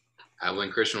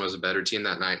 Abilene Christian was a better team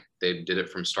that night. They did it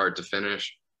from start to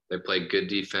finish. They played good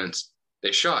defense.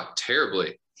 They shot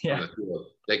terribly. Yeah.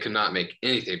 They could not make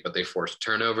anything, but they forced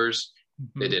turnovers.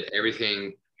 Mm-hmm. They did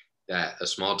everything that a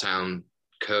small town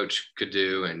coach could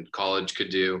do and college could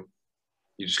do.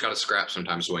 You just got to scrap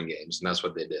sometimes to win games, and that's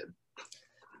what they did.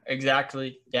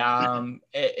 Exactly. Yeah.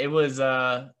 It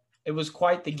was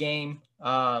quite the game.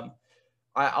 I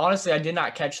honestly did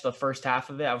not catch the first half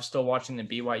of it. I was still watching the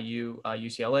BYU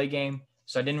UCLA game,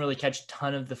 so I didn't really catch a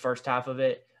ton of the first half of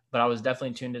it, but I was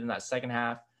definitely tuned in that second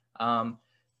half.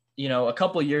 A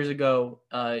couple of years ago,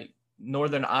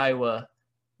 Northern Iowa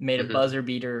made a buzzer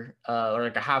beater or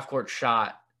like a half-court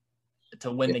shot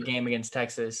to win the game against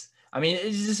Texas. I mean,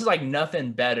 this is like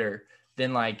nothing better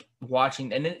than like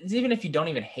watching. And even if you don't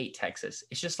even hate Texas,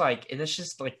 it's just like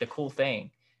the cool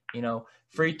thing,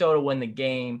 free throw to win the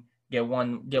game, get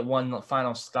one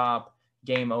final stop,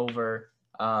 game over.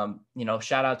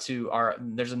 Shout out to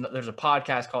there's a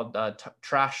podcast called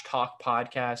Trash Talk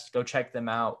Podcast. Go check them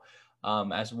out.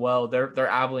 As well. They're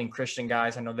Abilene Christian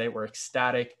guys. I know they were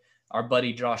ecstatic. Our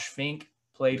buddy Josh Fink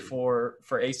played for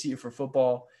ACU for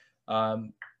football.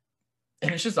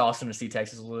 And it's just awesome to see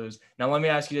Texas lose. Now, let me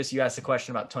ask you this. You asked a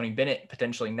question about Tony Bennett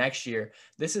potentially next year.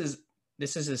 This is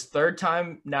his third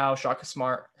time now. Shaka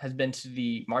Smart has been to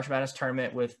the March Madness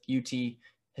tournament with UT,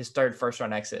 his third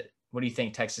first-round exit. What do you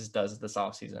think Texas does this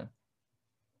offseason?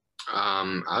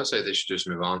 I would say they should just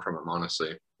move on from him,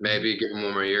 honestly. Maybe give him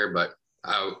one more year, but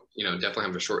I definitely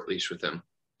have a short leash with him.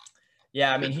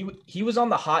 Yeah, I mean, he was on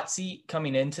the hot seat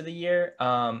coming into the year,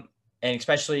 and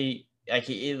especially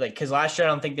because last year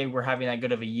I don't think they were having that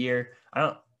good of a year.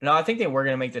 I think they were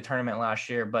going to make the tournament last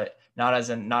year, but not as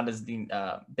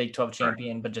the Big 12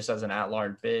 champion, but just as an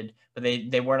at-large bid. But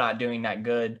they were not doing that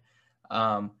good.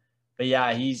 But yeah,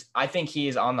 I think he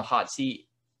is on the hot seat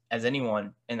as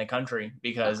anyone in the country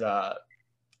because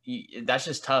that's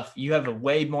just tough. You have a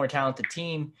way more talented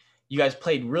team. You guys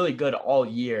played really good all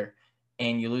year,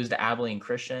 and you lose to Abilene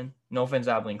Christian. No offense,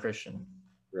 Abilene Christian.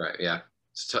 Right, yeah.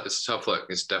 It's a tough look.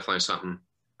 It's definitely something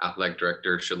athletic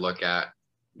director should look at.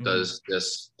 Does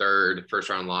this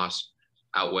first-round loss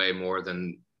outweigh more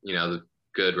than, the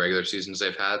good regular seasons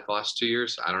they've had the last 2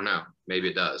 years? I don't know. Maybe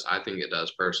it does. I think it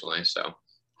does personally, so.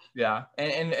 Yeah,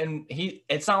 and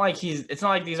it's not like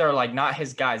these are like not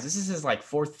his guys. This is his like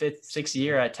 4th, 5th, 6th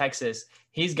year at Texas.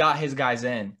 He's got his guys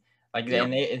in.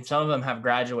 And some of them have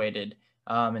graduated.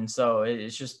 And so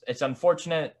it's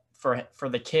unfortunate for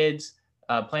the kids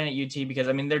playing at UT because,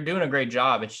 I mean, they're doing a great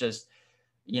job. It's just,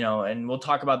 and we'll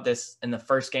talk about this in the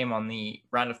first game on the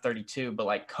round of 32, but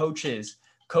like coaches,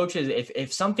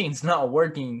 if something's not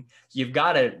working, you've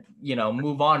got to,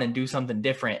 move on and do something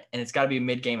different. And it's got to be a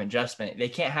mid-game adjustment. They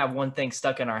can't have one thing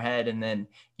stuck in our head and then,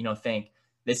 think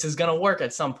this is going to work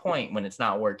at some point when it's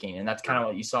not working. And that's kind of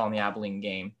what you saw in the Abilene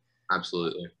game.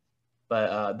 Absolutely.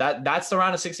 But that's the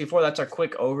round of 64. That's our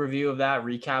quick overview of that,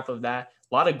 recap of that.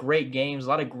 A lot of great games, a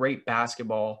lot of great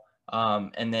basketball.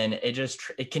 And then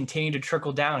it continued to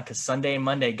trickle down because Sunday and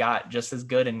Monday got just as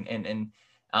good. And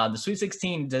the Sweet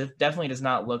 16 definitely does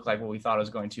not look like what we thought it was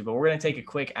going to. But we're going to take a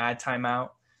quick ad timeout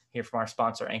here from our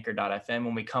sponsor, Anchor.fm.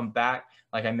 When we come back,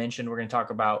 like I mentioned, we're going to talk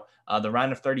about the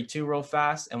round of 32 real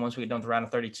fast. And once we get done with the round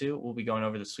of 32, we'll be going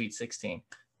over the Sweet 16.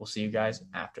 We'll see you guys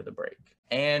after the break.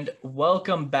 And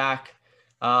welcome back.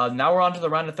 Now we're on to the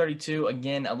round of 32.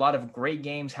 Again, a lot of great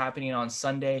games happening on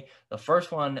Sunday. The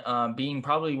first one being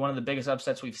probably one of the biggest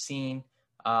upsets we've seen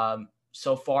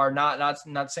so far. Not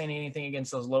saying anything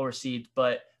against those lower seeds,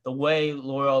 but the way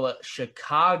Loyola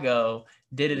Chicago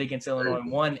did it against Illinois.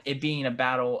 One, it being a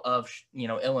battle of,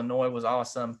 Illinois was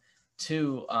awesome.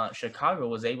 Two, Chicago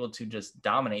was able to just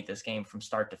dominate this game from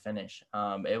start to finish.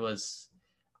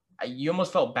 You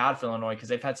almost felt bad for Illinois because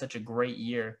they've had such a great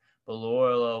year. But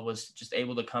Loyola was just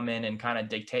able to come in and kind of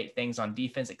dictate things on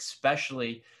defense,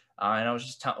 especially. And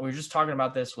we were just talking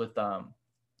about this with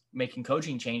making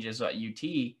coaching changes at UT.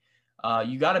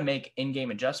 You got to make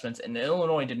in-game adjustments, and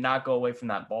Illinois did not go away from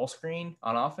that ball screen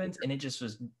on offense, and it just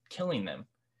was killing them.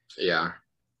 Yeah.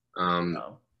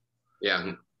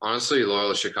 Yeah. Honestly,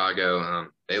 Loyola Chicago,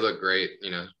 they look great.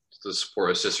 The support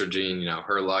of Sister Jean,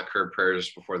 her luck, her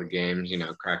prayers before the games,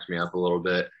 cracked me up a little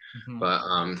bit. Mm-hmm. But,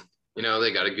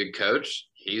 they got a good coach.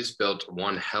 He's built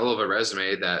one hell of a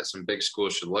resume that some big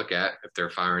schools should look at if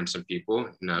they're firing some people,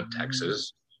 mm-hmm.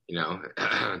 Texas.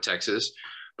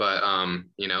 But,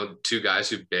 two guys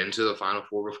who've been to the Final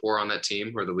Four before on that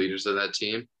team were the leaders of that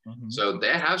team. Mm-hmm. So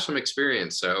they have some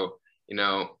experience. So,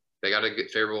 they got a good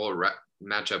favorable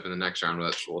matchup in the next round,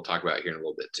 which we'll talk about here in a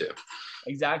little bit too.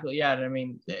 Exactly. Yeah. I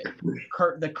mean,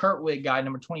 the Kurtwig guy,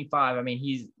 number 25, I mean,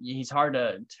 he's hard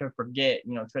to forget,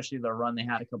 especially the run they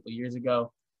had a couple of years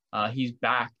ago. He's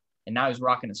back. And now he's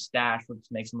rocking a stash, which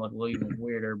makes him look a little even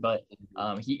weirder. But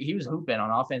he was hooping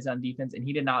on offense and defense, and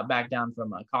he did not back down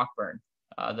from Cockburn,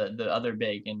 the other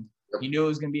big. And he knew it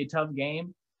was going to be a tough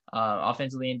game,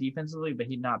 offensively and defensively, but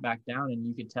he did not back down. And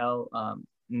you could tell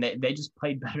they just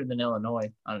played better than Illinois.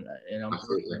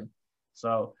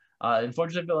 So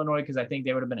unfortunately for Illinois, because I think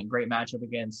they would have been a great matchup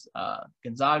against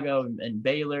Gonzaga and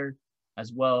Baylor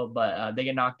as well. But they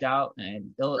get knocked out,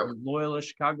 and Loyola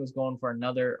Chicago is going for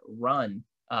another run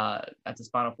at the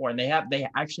Final Four, and they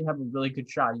actually have a really good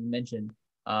shot. You mentioned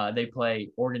they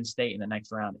play Oregon State in the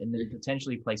next round, and then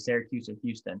potentially play Syracuse or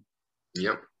Houston.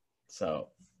 Yep. So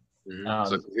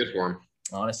it's looking good for them,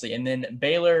 honestly. And then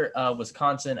Baylor,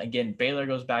 Wisconsin. Again, Baylor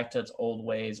goes back to its old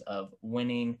ways of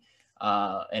winning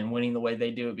and winning the way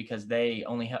they do it, because they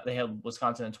held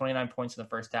Wisconsin at 29 points in the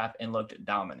first half and looked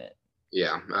dominant.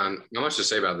 Yeah, not much to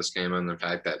say about this game other than the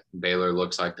fact that Baylor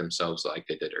looks like themselves like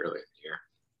they did earlier in the year.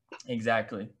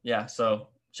 Exactly. Yeah. So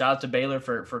shout out to Baylor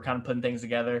for kind of putting things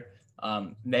together.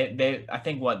 They I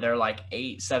think they're like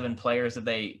 8-7 players that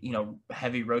they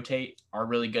heavy rotate are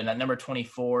really good. And that number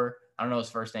 24, I don't know his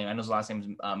first name. I know his last name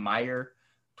is Meyer,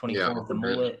 24 with the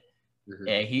mullet. Mm-hmm.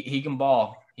 Yeah, he can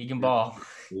ball. He can ball.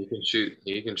 He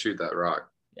can shoot that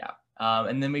rock. Yeah.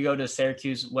 And then we go to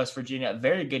Syracuse, West Virginia.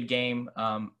 Very good game.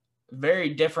 Very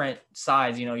different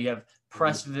sides. You have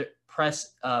press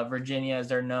Virginia, as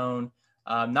they're known.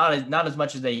 Not as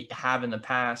much as they have in the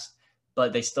past,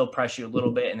 but they still press you a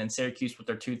little bit. And then Syracuse with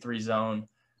their 2-3 zone.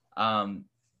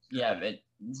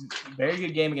 Very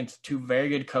good game against two very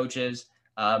good coaches.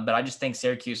 But I just think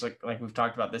Syracuse, like we've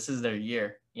talked about, this is their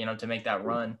year, to make that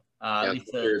run. At least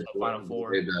the Final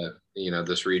Four.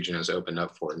 This region has opened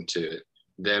up for them too.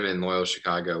 Them and Loyola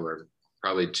Chicago are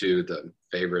probably two of the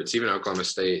favorites, even Oklahoma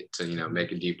State, to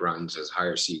making deep runs as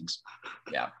higher seeds.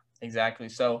 Yeah, exactly.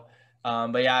 So,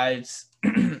 but yeah, it's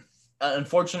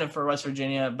unfortunate for West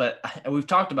Virginia, but we've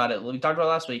talked about it. We talked about it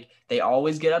last week. They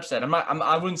always get upset.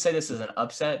 I wouldn't say this is an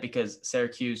upset, because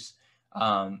Syracuse,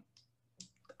 I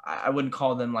wouldn't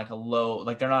call them like a low,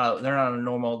 like they're not a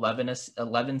normal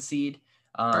 11 seed.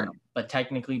 Right. But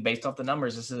technically, based off the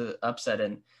numbers, this is an upset.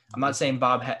 And I'm not saying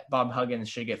Bob Huggins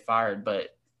should get fired,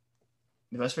 but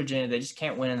West Virginia, they just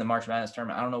can't win in the March Madness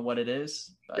tournament. I don't know what it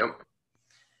is, but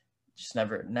just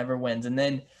never wins. And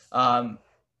then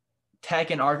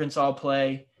Tech and Arkansas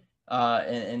play.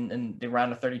 in the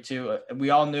round of 32. We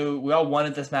all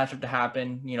wanted this matchup to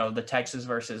happen. You know, the Texas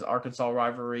versus Arkansas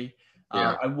rivalry.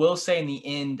 Yeah. I will say in the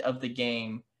end of the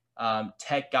game,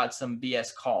 Tech got some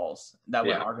BS calls that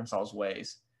went Arkansas's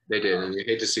ways. They did, and you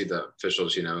hate to see the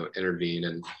officials, intervene,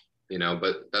 and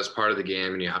but that's part of the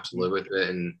game, and you have to live with it,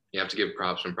 and you have to give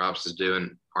props when props is due.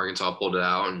 And Arkansas pulled it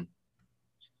out, and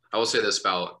I will say this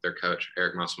about their coach,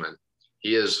 Eric Musselman: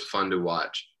 he is fun to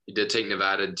watch. He did take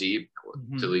Nevada deep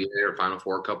to lead their Final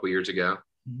Four a couple years ago.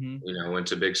 Went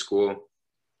to big school.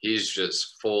 He's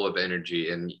just full of energy,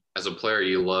 and as a player,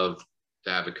 you love to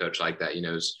have a coach like that.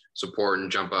 Who's supporting,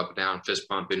 jump up and down, fist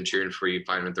pumping, cheering for you,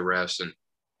 fighting with the refs, and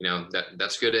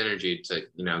that's good energy to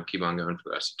keep on going for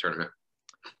the rest of the tournament.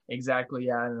 Exactly,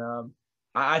 yeah, and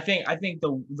I think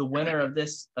the winner of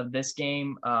this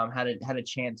game had a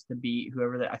chance to beat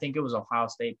whoever. I think it was Ohio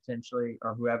State potentially,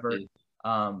 or whoever.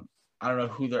 I don't know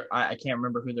who I can't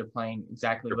remember who they're playing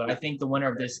exactly, but I think the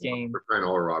winner of this game. We're playing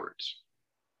Oral Roberts.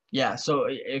 Yeah. So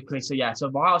so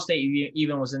if Ohio State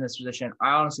even was in this position, I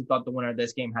honestly thought the winner of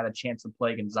this game had a chance to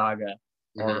play Gonzaga.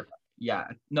 Or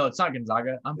no, it's not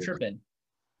Gonzaga. I'm tripping.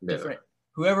 Different.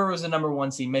 Whoever was the number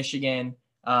 1 seed, Michigan.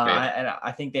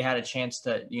 I think they had a chance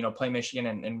to play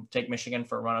Michigan and take Michigan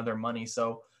for a run of their money.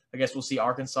 So I guess we'll see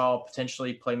Arkansas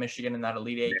potentially play Michigan in that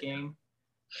Elite Eight game.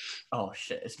 Oh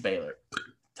shit, it's Baylor.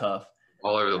 Tough.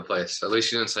 All over the place. At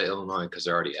least you didn't say Illinois because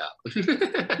they're already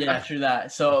out. Yeah, true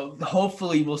that. So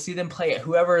hopefully we'll see them play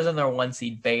whoever is in their 1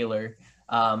 seed, Baylor.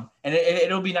 And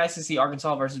it'll be nice to see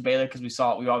Arkansas versus Baylor because we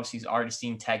obviously already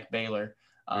seen Tech Baylor.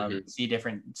 See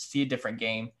a different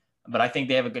game. But I think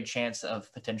they have a good chance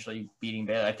of potentially beating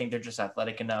Baylor. I think they're just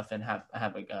athletic enough and have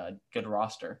a good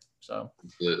roster. So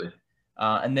absolutely.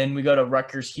 And then we go to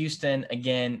Rutgers Houston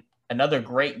again. Another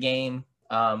great game.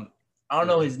 I don't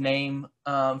know his name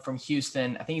from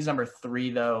Houston. I think he's number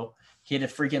 3 though. He had a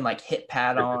freaking hip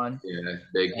pad on. Yeah,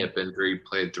 big hip injury,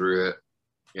 played through it.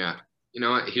 Yeah. You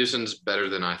know what? Houston's better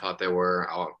than I thought they were.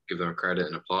 I'll give them credit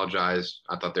and apologize.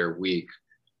 I thought they were weak.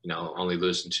 Only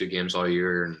losing 2 games all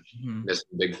year and missing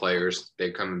big players.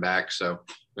 They're coming back. So,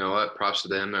 you know what? Props to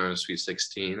them. They're in the Sweet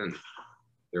 16 and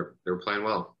they're playing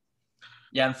well.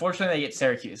 Yeah, unfortunately, they get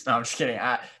Syracuse. No, I'm just kidding.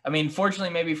 I mean,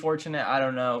 fortunately, maybe fortunate. I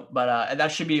don't know. But that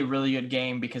should be a really good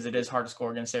game because it is hard to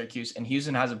score against Syracuse. And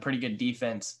Houston has a pretty good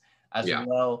defense as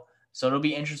well. So it'll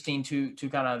be interesting to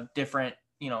kind of different,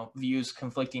 views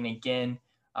conflicting again.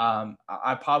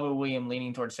 I probably am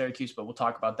leaning towards Syracuse, but we'll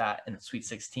talk about that in the Sweet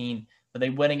 16. But they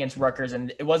went against Rutgers,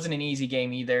 and it wasn't an easy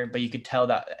game either. But you could tell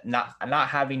that not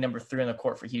having number 3 on the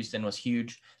court for Houston was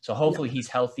huge. So hopefully he's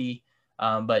healthy.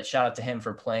 But shout out to him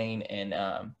for playing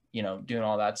and doing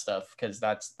all that stuff because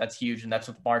that's huge, and that's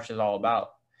what March is all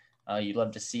about. You'd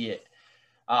love to see it.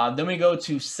 Then we go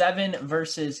to 7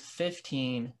 versus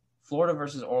 15, Florida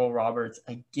versus Oral Roberts.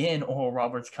 Again, Oral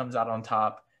Roberts comes out on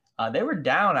top. They were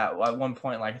down at one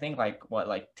point, I think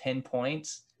 10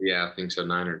 points. Yeah, I think so,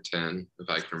 9 or 10, if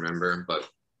I can remember. But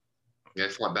they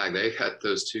fought back. They had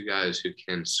those 2 guys who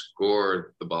can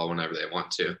score the ball whenever they want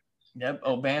to. Yep,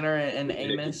 O'Banner and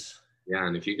Amos. Yeah,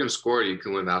 and if you can score, you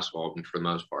can win basketball for the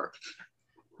most part.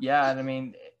 Yeah,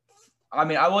 and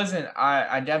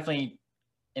I definitely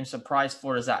am surprised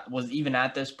Florida was even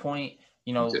at this point.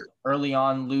 Early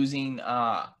on losing.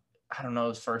 I don't know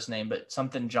his first name, but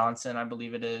something Johnson, I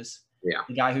believe it is. Yeah.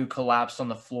 The guy who collapsed on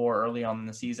the floor early on in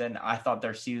the season. I thought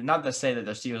their season, not to say that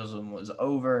their season was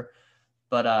over,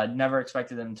 but never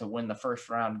expected them to win the first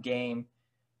round game.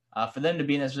 For them to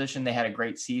be in this position, they had a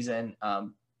great season.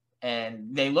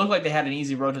 And they looked like they had an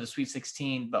easy road to the Sweet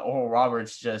 16, but Oral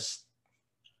Roberts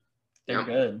they're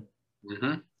good.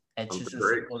 Mm-hmm. It's just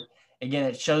again,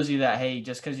 it shows you that, hey,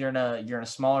 just because you're in a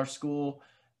smaller school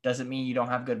doesn't mean you don't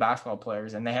have good basketball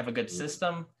players. And they have a good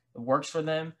system. It works for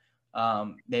them.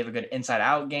 They have a good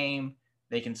inside-out game.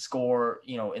 They can score,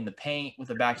 in the paint with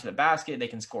the back to the basket. They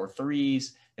can score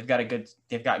threes. They've got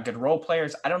good role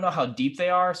players. I don't know how deep they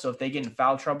are. So if they get in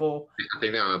foul trouble, I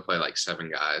think they're going to play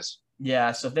 7 guys.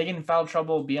 Yeah, so if they get in foul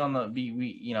trouble,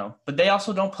 but they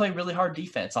also don't play really hard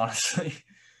defense, honestly.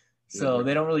 So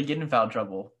they don't really get in foul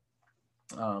trouble.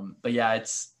 But yeah,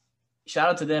 it's shout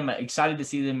out to them. Excited to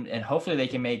see them, and hopefully they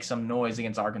can make some noise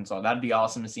against Arkansas. That'd be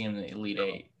awesome to see them in the Elite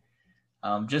Eight.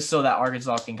 Just so that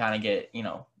Arkansas can kind of get,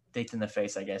 dates in the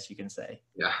face, I guess you can say.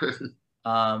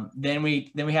 Yeah. Then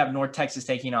we have North Texas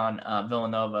taking on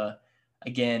Villanova.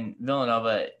 Again,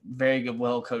 Villanova, very good,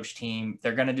 well-coached team.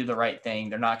 They're going to do the right thing.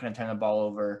 They're not going to turn the ball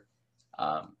over.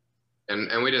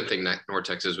 And we didn't think that North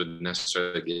Texas would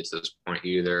necessarily get to this point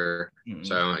either. Mm-hmm.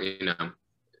 So,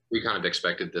 we kind of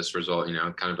expected this result,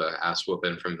 kind of an ass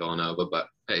whooping from Villanova. But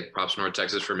hey, props to North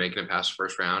Texas for making it past the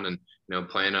first round and,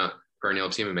 playing a perennial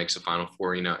team who makes the Final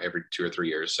Four, every 2 or 3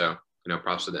 years. So,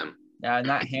 props to them. And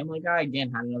that Hamlet guy,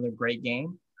 again, had another great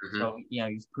game. Mm-hmm. So,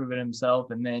 he's proven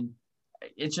himself. And then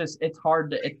it's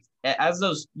hard to – as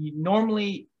those –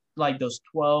 normally, like those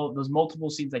multiple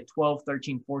seeds, like 12,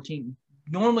 13, 14,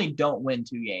 normally don't win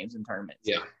 2 games in tournaments.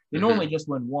 Yeah. They normally just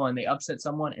win 1. They upset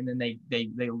someone, and then they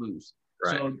lose.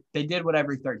 Right. So they did what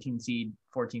every 13 seed,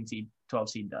 14 seed, 12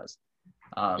 seed does.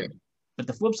 But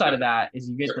the flip side of that is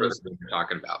you get those. What you're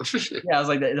talking about. Yeah, I was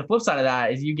like the flip side of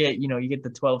that is you get the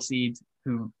 12 seeds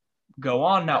who go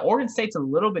on. Now Oregon State's a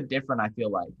little bit different. I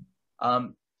feel like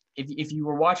if you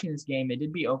were watching this game, they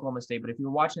did beat Oklahoma State, but if you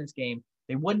were watching this game,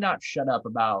 they would not shut up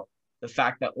about the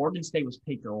fact that Oregon State was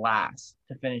picked last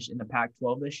to finish in the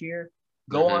Pac-12 this year,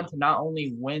 go on to not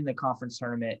only win the conference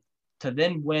tournament, to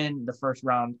then win the first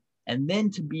round, and then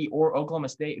to beat Oklahoma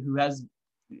State, who has,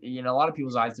 a lot of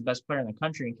people's eyes, the best player in the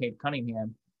country in Cade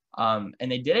Cunningham. And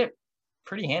they did it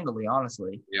pretty handily,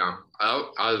 honestly. Yeah,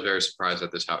 I was very surprised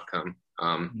at this outcome.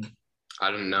 I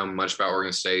didn't know much about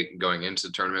Oregon State going into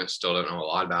the tournament, still don't know a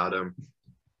lot about them.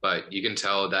 But you can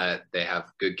tell that they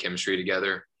have good chemistry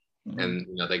together. And,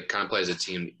 they kind of play as a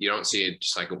team. You don't see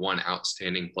just like one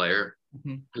outstanding player.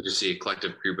 You just see a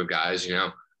collective group of guys,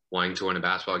 wanting to win a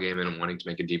basketball game and wanting to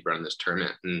make a deep run in this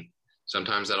tournament. And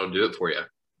sometimes that'll do it for you.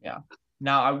 Yeah.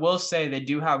 Now, I will say they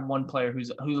do have one player who's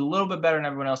a little bit better than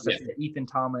everyone else, that's Ethan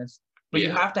Thomas. But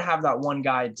you have to have that one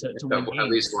guy to win games. At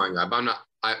least one guy. But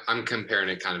I'm comparing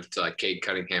it kind of to like Cade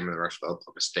Cunningham and the rest of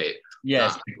Oklahoma State.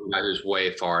 Yes. That is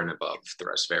way far and above the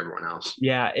rest of everyone else.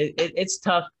 Yeah, it's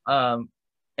tough.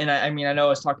 And I know I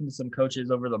was talking to some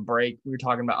coaches over the break. We were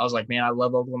talking about, I was like, man, I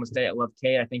love Oklahoma State. I love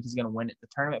Cade. I think he's going to win the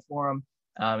tournament for him.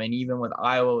 And even with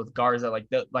Iowa, with Garza, like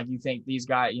you think these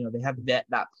guys, they have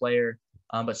that player.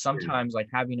 But sometimes like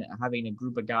having a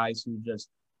group of guys who just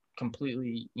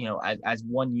completely, as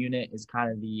one unit is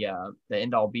kind of the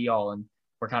end all be all. And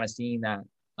we're kind of seeing that,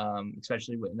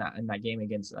 especially in that game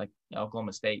against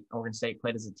Oklahoma State. Oregon State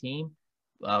played as a team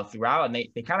throughout, and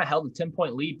they kind of held a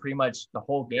 10-point lead pretty much the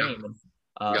whole game. And,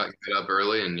 got up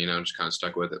early and just kind of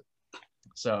stuck with it.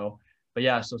 So, but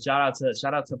yeah, so shout out to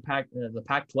the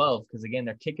Pac-12, because again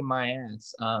they're kicking my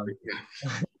ass.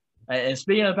 And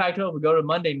speaking of the Pac-12, we go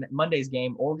to Monday's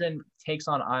game. Oregon takes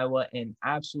on Iowa and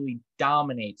absolutely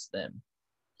dominates them.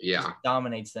 Yeah,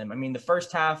 dominates them. I mean, the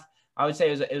first half, I would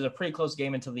say it was a pretty close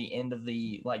game until the end of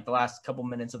the last couple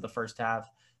minutes of the first half.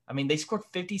 I mean, they scored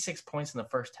 56 points in the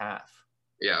first half.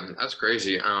 Yeah, that's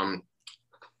crazy.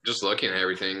 Just looking at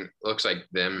everything, looks like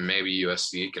them, maybe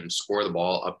USC can score the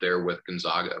ball up there with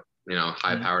Gonzaga.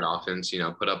 High-powered offense.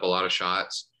 Put up a lot of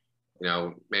shots.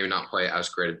 Maybe not play as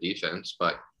great a defense,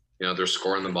 but they're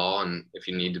scoring the ball, and if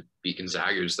you need to beat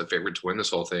Gonzaga, who's the favorite to win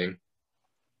this whole thing,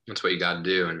 that's what you got to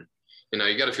do. And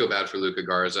you got to feel bad for Luka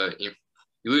Garza. You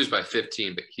lose by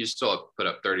 15, but he still put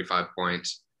up 35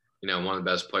 points. One of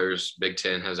the best players Big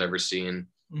Ten has ever seen.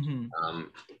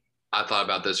 I thought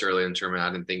about this early in the tournament.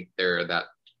 I didn't think they're that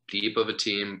deep of a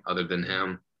team other than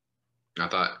him. I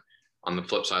thought on the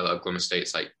flip side, Oklahoma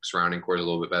State's surrounding core is a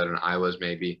little bit better than Iowa's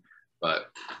maybe,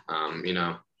 but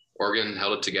Oregon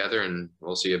held it together, and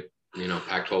we'll see a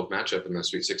Pac-12 matchup in the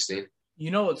Sweet 16.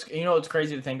 What's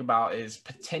crazy to think about is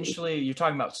potentially you're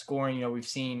talking about scoring.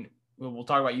 We'll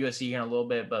talk about USC here in a little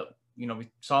bit, but we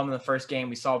saw them in the first game.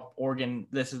 We saw Oregon.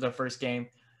 This is their first game.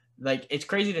 It's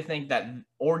crazy to think that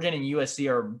Oregon and USC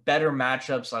are better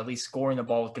matchups, at least scoring the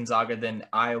ball with Gonzaga, than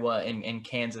Iowa and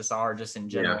Kansas are just in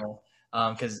general.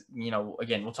 Because,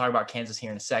 again, we'll talk about Kansas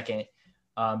here in a second.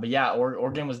 But yeah,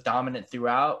 Oregon was dominant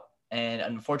throughout, and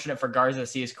unfortunate for Garza to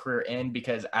see his career end,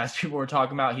 because as people were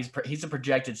talking about, he's a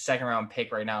projected second-round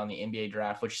pick right now in the NBA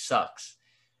draft, which sucks.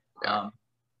 Yeah.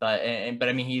 But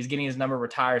I mean, he's getting his number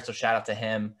retired, so shout out to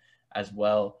him as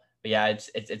well. But yeah,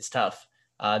 it's tough.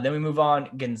 Then we move on.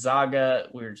 Gonzaga,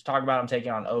 we were just talking about him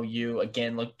taking on OU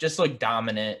again. Look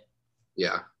dominant.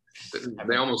 Yeah,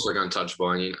 they almost look untouchable.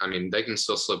 I mean, they can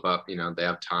still slip up. They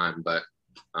have time, but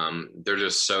they're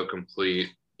just so complete.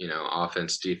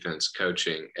 Offense, defense,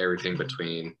 coaching, everything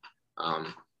between.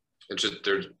 It's just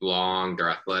they're long, they're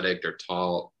athletic, they're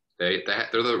tall. They're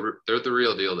the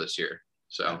real deal this year.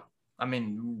 So I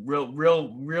mean,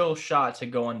 real shot to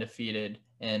go undefeated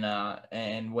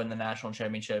and win the national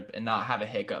championship and not have a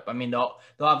hiccup. I mean, they'll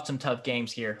have some tough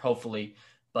games here, hopefully,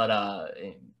 but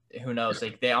who knows?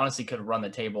 They honestly could run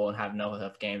the table and have no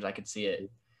tough games. I could see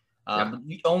it.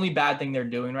 The only bad thing they're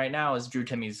doing right now is Drew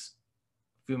Timmy's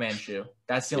Fu Manchu.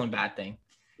 That's the only bad thing.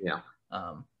 Yeah.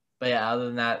 But yeah, other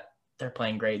than that, they're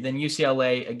playing great. Then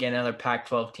UCLA, again, another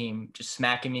Pac-12 team, just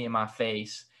smacking me in my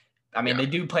face. I mean, they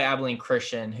do play Abilene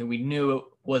Christian, who we knew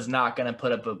was not going to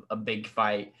put up a big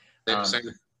fight.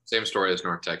 Same story as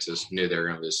North Texas. Knew they were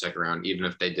going to lose second round, even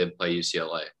if they did play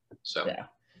UCLA. So yeah,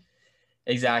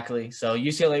 exactly. So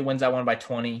UCLA wins that one by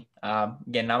 20.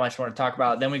 Again, not much more to talk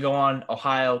about. Then we go on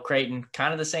Ohio, Creighton,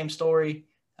 kind of the same story.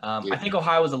 I think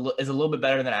Ohio is a little bit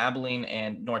better than Abilene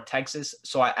and North Texas.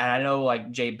 So I know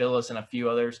like Jay Billis and a few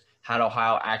others had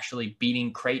Ohio actually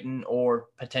beating Creighton or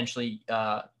potentially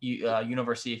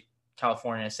University of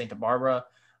California, Santa Barbara,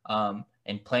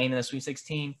 and playing in the Sweet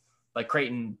 16. But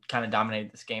Creighton kind of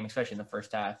dominated this game, especially in the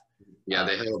first half. Yeah,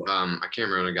 they held. I can't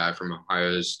remember a guy from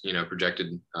Ohio's,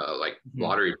 projected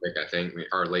lottery pick, I think,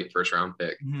 or late first round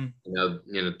pick.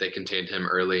 Mm-hmm. They contained him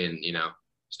early and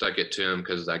stuck it to him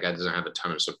because that guy doesn't have a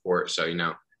ton of support. So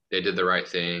they did the right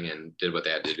thing and did what they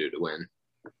had to do to win.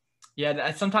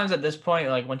 Yeah, sometimes at this point,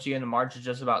 like once you get into March, it's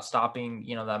just about stopping,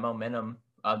 that momentum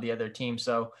of the other team.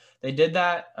 So they did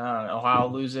that. Ohio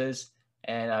loses,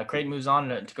 and Creighton moves on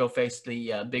to go face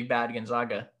the big bad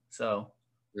Gonzaga. So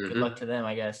good luck to them,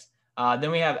 I guess.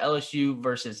 Then we have LSU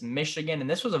versus Michigan, and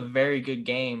this was a very good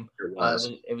game.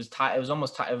 It was tied. It was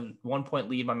almost tied. It was 1 point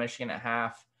lead by Michigan at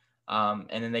half, and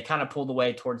then they kind of pulled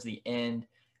away towards the end.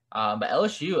 But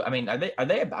LSU, I mean, are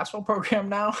they a basketball program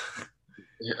now?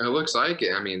 It looks like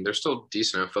it. I mean, they're still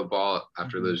decent at football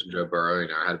after losing Joe Burrow.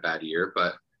 Had a bad year,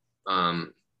 but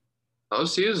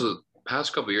LSU's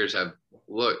past couple of years have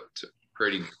looked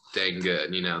pretty dang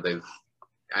good.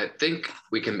 I think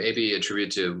we can maybe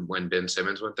attribute to when Ben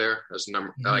Simmons went there as a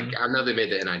number. Like I know they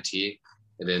made the NIT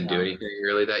and didn't do anything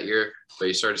really that year, but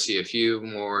you start to see a few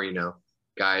more,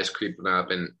 guys creeping up,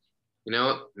 and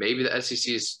maybe the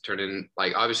SEC's turning.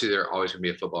 Like obviously they're always going to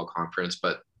be a football conference,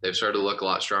 but they've started to look a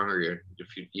lot stronger.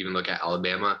 If you even look at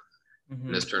Alabama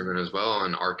in this tournament as well,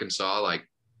 and Arkansas, like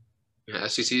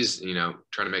SEC's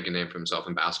trying to make a name for himself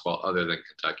in basketball other than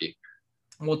Kentucky.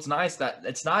 Well, it's nice that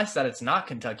it's not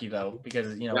Kentucky though,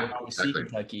 because we always see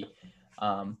Kentucky.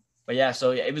 But yeah,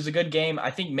 so it was a good game. I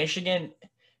think Michigan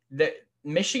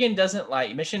doesn't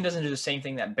do the same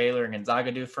thing that Baylor and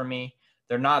Gonzaga do for me.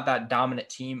 They're not that dominant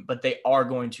team, but they are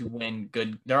going to win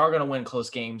good. They are going to win close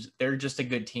games. They're just a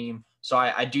good team. So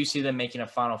I do see them making a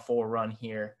Final Four run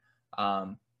here.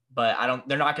 But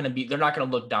they're not going to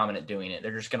look dominant doing it.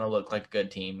 They're just going to look like a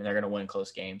good team, and they're going to win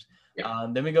close games. Yeah.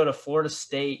 Then we go to Florida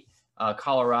State,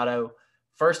 Colorado.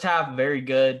 First half, very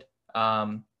good.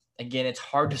 Again, it's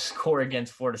hard to score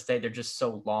against Florida State. They're just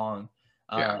so long.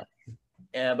 But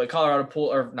Florida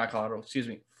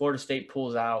State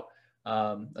pulls out.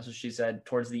 That's what she said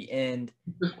towards the end,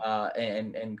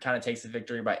 and kind of takes the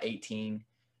victory by 18.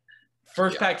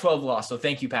 First Pac-12 loss, so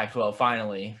thank you, Pac-12,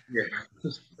 finally.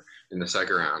 Yeah, in the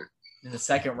second round. In the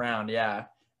second round, yeah.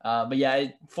 But yeah,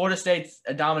 Florida State's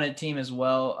a dominant team as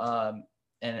well.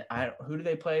 And who do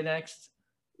they play next?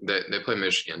 They play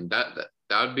Michigan. That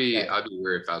would be I'd be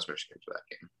worried if I was Michigan for that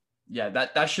game. Yeah,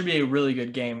 that should be a really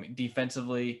good game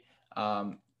defensively.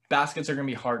 Baskets are going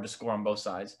to be hard to score on both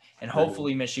sides, and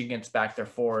hopefully Michigan gets back their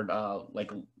forward,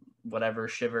 like whatever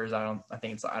Shivers. I don't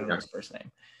know his first name.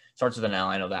 Starts with an L.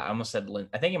 I know that. I almost said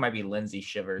I think it might be Lindsey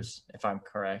Shivers, if I'm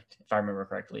correct, if I remember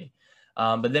correctly.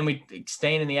 But then we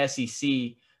staying in the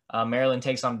SEC. Maryland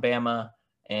takes on Bama,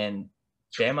 and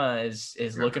Bama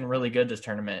is looking really good this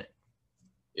tournament.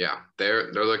 Yeah,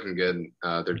 they're looking good.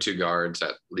 They're two guards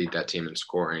that lead that team in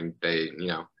scoring. They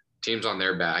team's on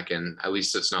their back, and at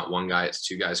least it's not one guy, it's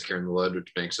two guys carrying the load,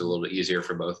 which makes it a little bit easier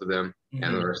for both of them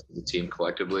and the rest of the team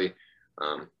collectively.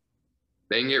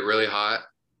 They can get really hot.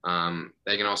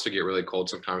 They can also get really cold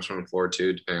sometimes from the floor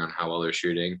too, depending on how well they're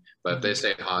shooting. But if they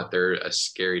stay hot, they're a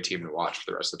scary team to watch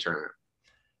for the rest of the tournament.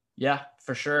 Yeah,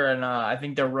 for sure. And I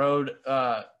think their road,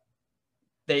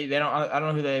 they don't. I don't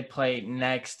know who they play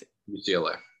next.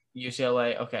 UCLA.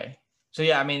 Okay. So,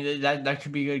 yeah, I mean, that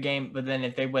could be a good game. But then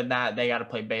if they win that, they got to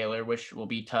play Baylor, which will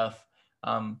be tough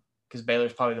because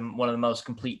Baylor's probably one of the most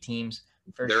complete teams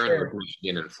for sure. They're in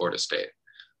Michigan and Florida State.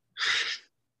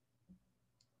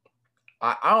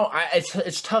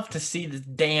 It's tough to see this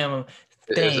damn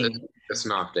thing. It's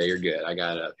an off day. You're good. I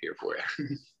got it up here for you.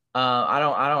 I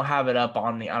don't have it up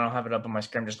on me. I don't have it up on my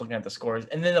screen. I'm just looking at the scores.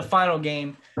 And then the final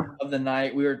game of the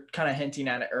night, we were kind of hinting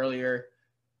at it earlier.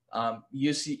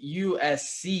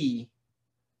 USC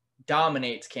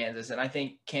dominates Kansas, and I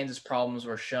think Kansas problems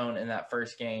were shown in that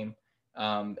first game,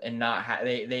 and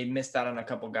they missed out on a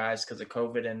couple guys because of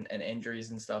COVID and injuries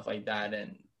and stuff like that.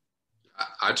 And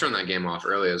I turned that game off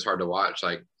early. It was hard to watch.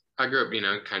 Like I grew up,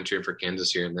 kind of cheering for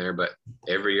Kansas here and there, but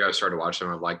every year I started watching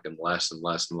them, I've liked them less and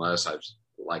less and less. I've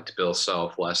liked Bill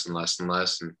Self less and less and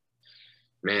less. And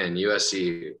man,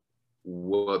 USC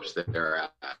whoops their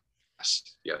ass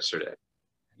yesterday.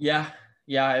 Yeah,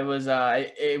 it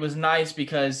was nice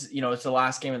because, it's the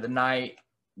last game of the night.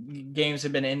 Games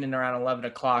have been ending around 11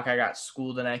 o'clock. I got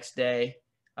school the next day.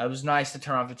 It was nice to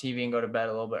turn off the TV and go to bed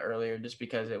a little bit earlier just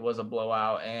because it was a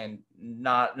blowout and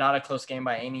not a close game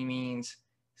by any means.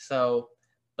 So,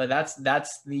 but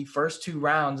that's the first two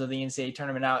rounds of the NCAA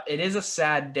tournament. Now, it is a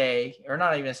sad day, or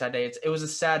not even a sad day. It was a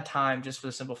sad time just for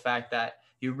the simple fact that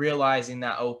you're realizing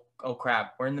that, oh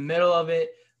crap, we're in the middle of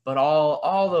it, but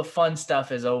all the fun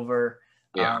stuff is over.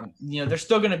 Yeah. There's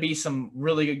still going to be some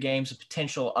really good games,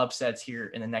 potential upsets here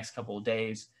in the next couple of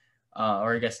days,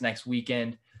 or I guess next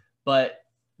weekend. But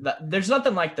there's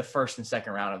nothing like the first and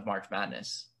second round of March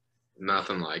Madness.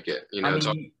 Nothing like it.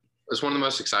 It's one of the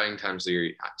most exciting times of the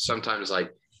year. Sometimes,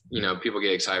 people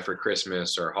get excited for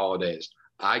Christmas or holidays.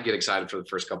 I get excited for the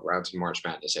first couple rounds of March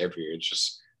Madness every year. It's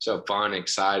just so fun,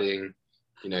 exciting.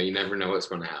 You never know what's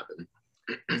going to happen.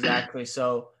 Exactly.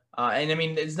 So,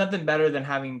 it's nothing better than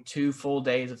having 2 full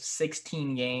days of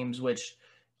 16 games, which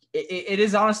it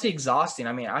is honestly exhausting.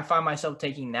 I find myself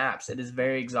taking naps. It is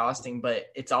very exhausting, but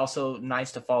it's also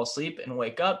nice to fall asleep and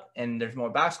wake up and there's more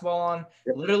basketball on,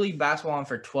 literally basketball on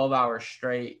for 12 hours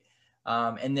straight.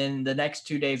 And then the next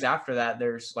 2 days after that,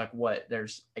 there's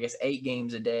there's, I guess, 8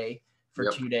 games a day for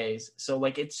 2 days. So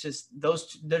it's just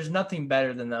there's nothing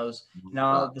better than those.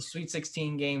 Now the Sweet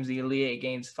 16 games, the Elite 8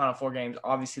 games, Final 4 games,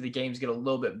 obviously the games get a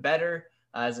little bit better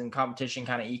as in competition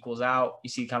kind of equals out. You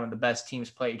see kind of the best teams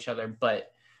play each other,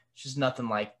 but it's just nothing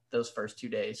like those first 2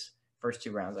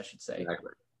 rounds, I should say.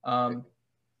 Exactly.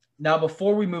 Now,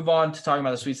 before we move on to talking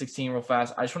about the Sweet 16 real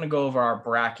fast, I just want to go over our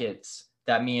brackets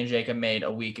that me and Jacob made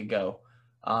a week ago.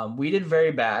 We did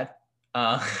very bad.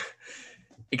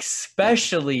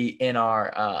 Especially in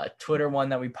our Twitter one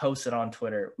that we posted on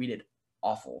Twitter. We did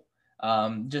awful.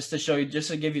 Just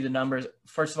to give you the numbers.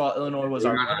 First of all, Illinois was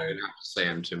our winner. I didn't have to say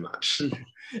them too much.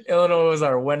 Illinois was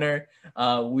our winner.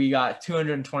 We got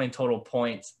 220 total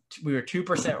points. We were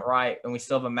 2% right, and we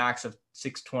still have a max of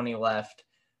 620 left.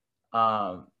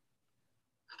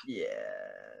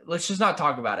 Let's just not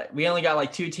talk about it. We only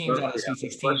got 2 teams out of the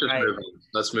Sweet 16.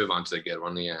 Let's move on to the good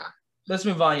one. Yeah. Let's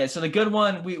move on. Yeah. So the good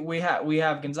one, we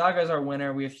have Gonzaga as our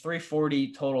winner. We have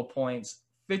 340 total points,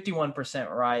 51%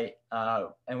 right,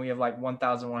 and we have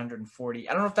 1,140.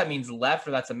 I don't know if that means left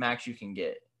or that's a max you can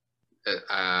get.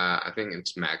 I think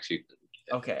it's max you can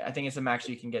get. Okay, I think it's a max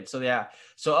you can get. So yeah.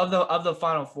 So of the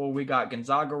Final 4, we got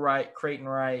Gonzaga right, Creighton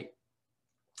right,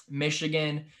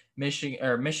 Michigan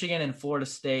and Florida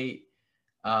State,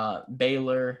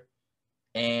 Baylor,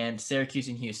 and Syracuse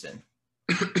and Houston.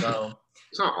 So.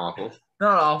 It's not awful.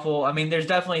 Not awful. There's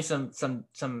definitely some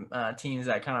teams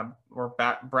that kind of were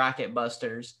bracket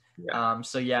busters. Yeah.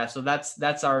 So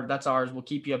that's ours. We'll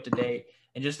keep you up to date.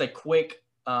 And just a quick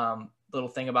little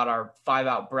thing about our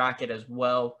 5-out bracket as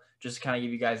well, just to kind of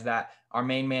give you guys that. Our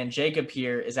main man Jacob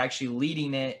here is actually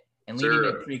leading it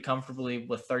pretty comfortably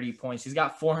with 30 points. He's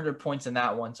got 400 points in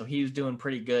that one, so he was doing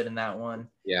pretty good in that one.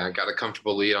 Yeah, I got a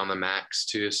comfortable lead on the max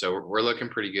too, so we're looking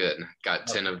pretty good. Got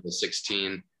 10 of the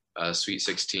 16. Sweet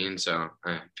 16, so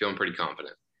I'm feeling pretty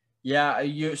confident. Yeah,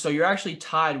 you're actually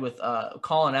tied with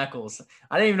Colin Eccles.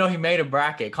 I didn't even know he made a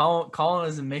bracket. Colin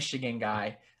is a Michigan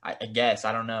guy, I guess.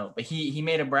 I don't know, but he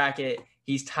made a bracket.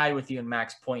 He's tied with you in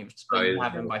max points, but you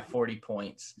have him by 40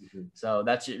 points. Mm-hmm. So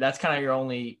that's kind of your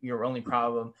only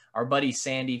problem. Our buddy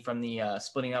Sandy from the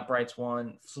Splitting Uprights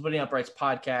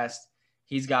podcast,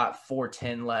 he's got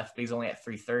 410 left, but he's only at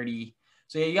 330.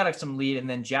 So yeah, you got some lead, and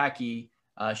then Jackie,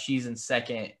 she's in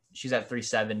second. She's at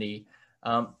 370.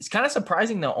 It's kind of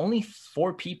surprising though. Only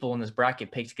 4 people in this bracket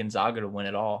picked Gonzaga to win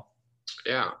it all.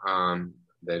 Yeah,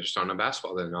 they just don't know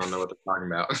basketball. They don't know what they're talking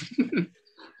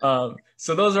about.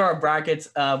 So those are our brackets.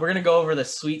 We're gonna go over the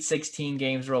Sweet 16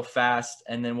 games real fast,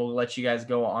 and then we'll let you guys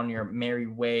go on your merry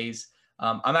ways.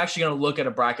 I'm actually gonna look at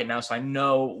a bracket now, so I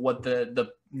know what I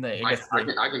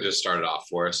can just start it off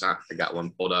for us. I got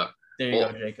one pulled up. There you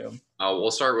go, Jacob. We'll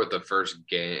start with the first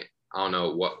game. I don't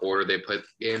know what order they put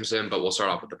games in, but we'll start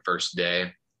off with the first day.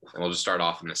 And we'll just start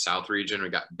off in the South region. We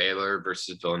got Baylor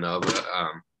versus Villanova. What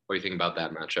do you think about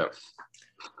that matchup?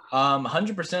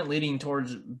 100% leading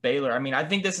towards Baylor. I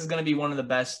think this is going to be one of the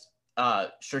best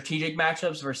strategic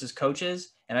matchups versus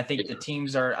coaches. And I think the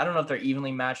teams I don't know if they're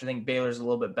evenly matched. I think Baylor's a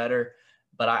little bit better,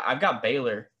 but I've got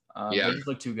Baylor. They just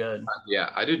look too good. Yeah,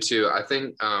 I do too. I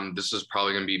think this is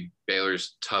probably going to be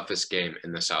Baylor's toughest game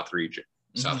in the South region.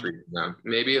 Now,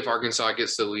 maybe if Arkansas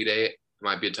gets to the Elite 8, it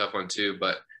might be a tough one too.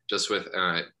 But just with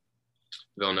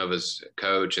Villanova's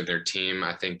coach and their team,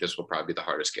 I think this will probably be the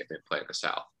hardest game they play in the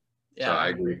South. Yeah, so I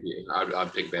agree with you.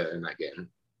 I'd pick Baylor in that game.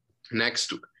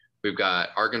 Next, we've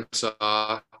got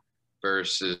Arkansas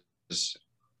versus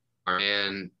our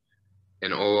man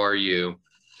in ORU,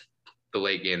 the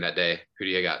late game that day. Who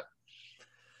do you got?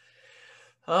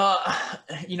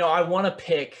 I want to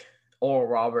pick Oral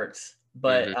Roberts,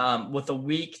 but with a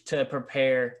week to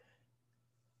prepare,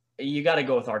 you got to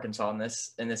go with Arkansas in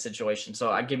this situation.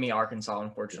 So give me Arkansas,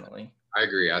 unfortunately. I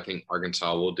agree. I think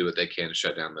Arkansas will do what they can to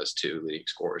shut down those two leading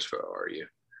scorers for ORU.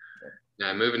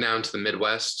 Now, moving down to the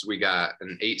Midwest, we got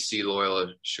an 8-seed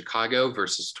Loyola Chicago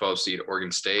versus 12-seed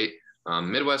Oregon State.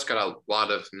 Midwest got a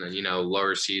lot of,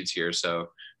 lower seeds here, so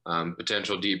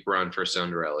potential deep run for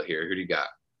Cinderella here. Who do you got?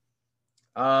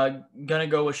 Gonna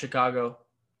go with Chicago.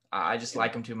 I just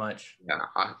like them too much. Yeah,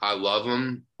 I love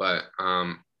them, but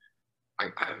I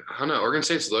don't know. Oregon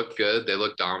State's look good. They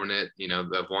look dominant.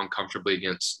 They've won comfortably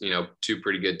against, two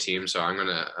pretty good teams. So I'm going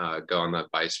to go on the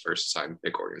vice versa side and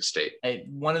pick Oregon State. Hey,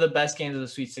 one of the best games of the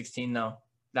Sweet 16, though.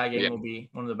 That game will be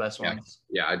one of the best ones.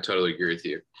 Yeah, I totally agree with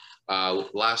you.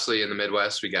 Lastly, in the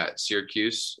Midwest, we got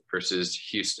Syracuse versus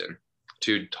Houston.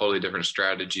 Two totally different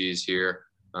strategies here.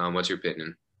 What's your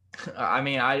opinion? I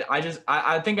mean,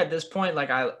 I think at this point,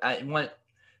 like I want –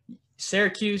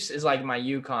 Syracuse is like my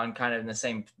UConn, kind of in the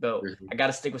same boat. Mm-hmm. I got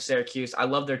to stick with Syracuse. I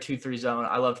love their 2-3 zone.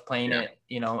 I loved playing it,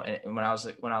 when I was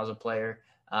a player.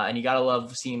 And you got to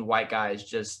love seeing white guys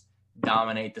just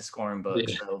dominate the scoring book.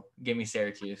 Yeah. So give me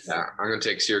Syracuse. Yeah, I'm going to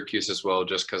take Syracuse as well,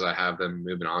 just because I have them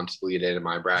moving on to the Elite Eight in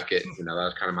my bracket. That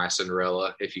was kind of my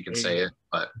Cinderella, if you can say it.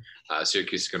 But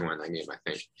Syracuse is going to win that game, I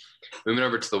think. Moving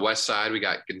over to the West side, we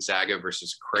got Gonzaga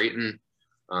versus Creighton.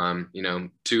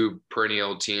 Two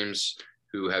perennial teams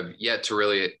who have yet to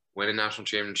really win a national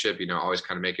championship, always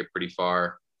kind of make it pretty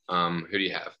far. Who do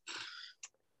you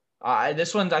have?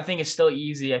 This one, I think, is still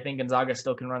easy. I think Gonzaga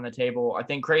still can run the table. I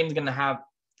think Creighton's going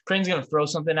to throw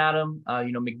something at him.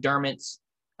 McDermott's,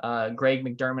 Greg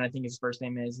McDermott, I think his first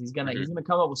name is. He's going to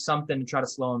come up with something to try to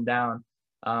slow him down.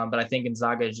 But I think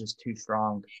Gonzaga is just too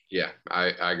strong. Yeah, I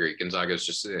agree. Gonzaga is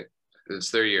just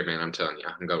it's their year, man. I'm telling you.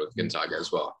 I'm going with Gonzaga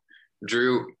as well.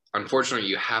 Drew, unfortunately,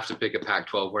 you have to pick a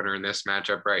Pac-12 winner in this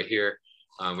matchup right here.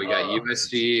 We got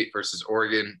USC versus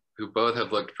Oregon, who both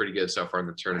have looked pretty good so far in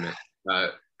the tournament.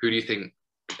 Who do you think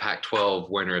the Pac-12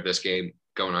 winner of this game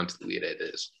going on to the Elite Eight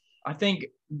is? I think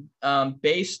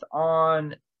based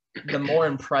on the more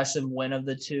impressive win of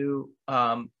the two,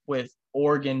 with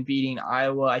Oregon beating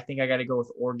Iowa, I think I got to go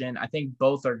with Oregon. I think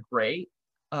both are great.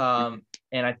 And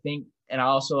I think I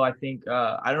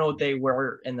don't know what they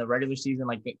were in the regular season,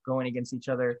 like going against each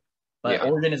other, but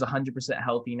Oregon is 100%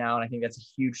 healthy now. And I think that's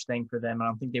a huge thing for them. And I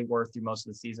don't think they were through most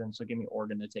of the season. So give me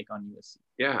Oregon to take on USC.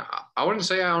 Yeah. I wouldn't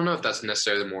say, I don't know if that's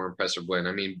necessarily the more impressive win.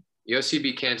 I mean, USC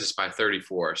beat Kansas by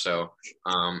 34. So,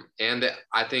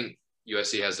 I think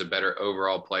USC has a better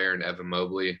overall player in Evan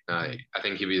Mobley. I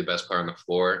think he'd be the best player on the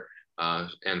floor.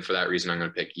 And for that reason, I'm going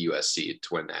to pick USC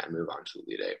to win that and move on to the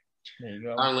Elite Eight. There you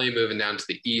go. Finally, moving down to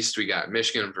the East, we got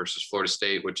Michigan versus Florida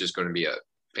State, which is going to be a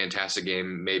fantastic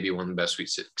game, maybe one of the best Sweet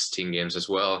 16 games as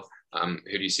well. Who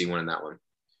do you see winning that one?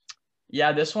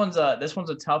 Yeah, this one's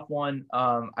a tough one.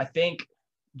 I think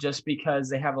just because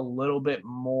they have a little bit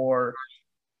more,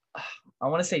 I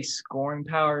want to say scoring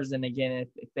powers. And again,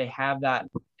 if they have that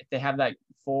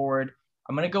forward,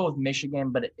 I'm going to go with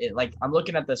Michigan, but I'm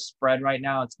looking at the spread right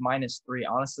now. It's -3.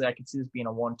 Honestly, I could see this being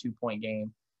a 1-2 point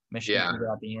game. Michigan can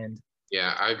go at the end.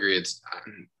 Yeah, I agree. It's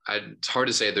hard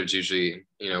to say. There's usually,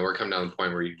 we're coming down to the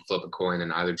point where you flip a coin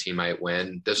and either team might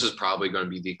win. This is probably going to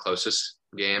be the closest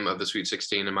game of the Sweet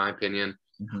 16, in my opinion.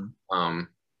 Mm-hmm.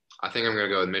 I think I'm going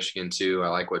to go with Michigan too. I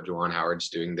like what Juwan Howard's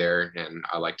doing there, and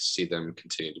I like to see them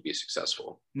continue to be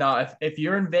successful. Now, if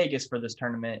you're in Vegas for this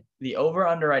tournament, the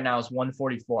over-under right now is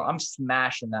 144. I'm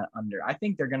smashing that under. I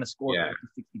think they're going to score 50,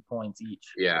 60 points each.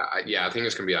 Yeah, I think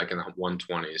it's going to be like in the 120s.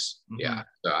 Mm-hmm. Yeah,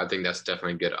 so I think that's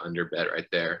definitely a good under bet right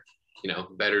there.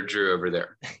 Better Drew over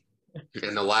there.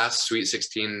 And the last Sweet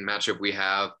 16 matchup we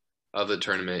have of the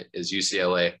tournament is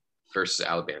UCLA versus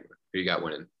Alabama. Who you got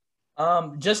winning?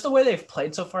 Just the way they've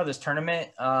played so far this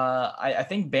tournament, I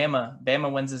think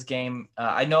Bama wins this game.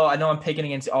 I know I'm picking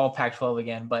against all Pac-12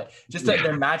 again, but just their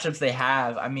matchups they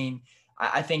have. I mean,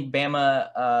 I think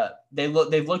Bama,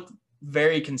 they've looked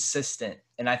very consistent,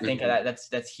 and I think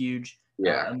that's huge.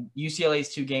 Yeah. And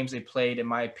UCLA's two games they played, in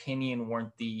my opinion,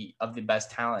 weren't of the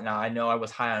best talent. Now I know I was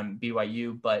high on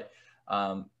BYU, but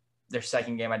their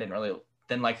second game I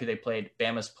didn't like who they played.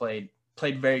 Bama's played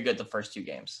very good the first two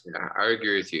games. Yeah, I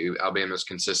agree with you. Alabama's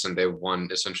consistent. They've won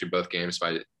essentially both games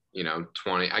by,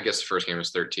 20. I guess the first game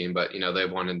was 13, but,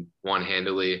 they've won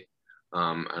handily.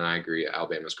 And I agree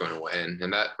Alabama's going to win.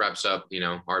 And that wraps up,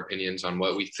 our opinions on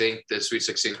what we think the Sweet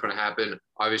 16 is going to happen.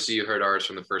 Obviously, you heard ours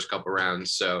from the first couple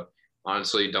rounds. So,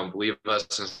 honestly, don't believe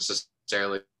us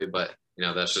necessarily, but,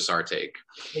 that's just our take.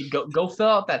 Hey, go fill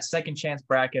out that second chance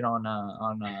bracket on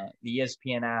the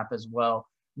ESPN app as well.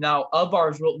 Now, of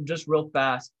ours, just real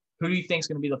fast, who do you think is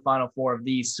going to be the Final Four of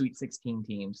these Sweet 16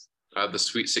 teams? The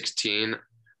Sweet 16,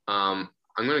 I'm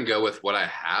going to go with what I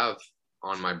have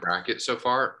on my bracket so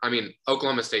far. I mean,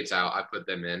 Oklahoma State's out. I put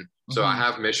them in. So I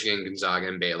have Michigan, Gonzaga,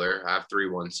 and Baylor. I have 3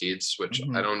 1 seeds, which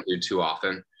I don't do too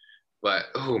often. But,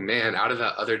 oh, man, out of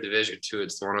that other division, too,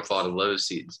 it's one with a lot of low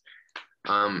seeds.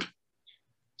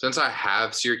 Since I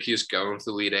have Syracuse going to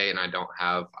the Elite Eight and I don't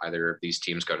have either of these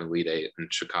teams going to Elite Eight in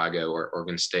Chicago or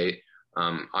Oregon State,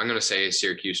 I'm going to say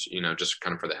Syracuse, just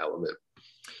kind of for the hell of it.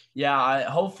 Yeah,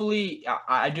 hopefully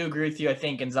I do agree with you. I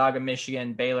think Gonzaga,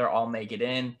 Michigan, Baylor all make it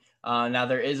in. Now,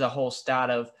 there is a whole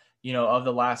stat of, of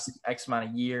the last X amount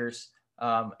of years,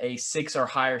 a 6 or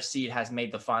higher seed has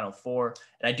made the Final Four.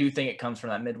 And I do think it comes from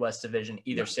that Midwest division,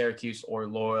 either Syracuse or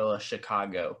Loyola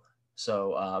Chicago.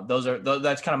 So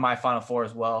that's kind of my Final Four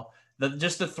as well.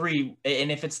 Just the 3,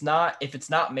 and if it's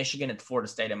not Michigan, it's Florida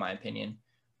State in my opinion.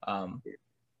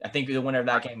 I think the winner of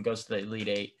that game goes to the Elite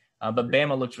Eight. But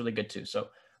Bama looks really good too. So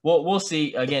we'll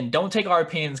see. Again, don't take our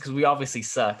opinions because we obviously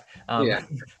suck.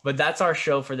 But that's our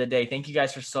show for the day. Thank you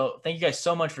guys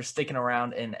so much for sticking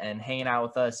around and hanging out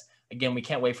with us. Again, we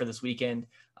can't wait for this weekend.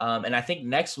 And I think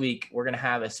next week we're going to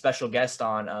have a special guest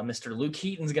on. Mr. Luke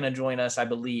Heaton's going to join us, I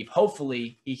believe.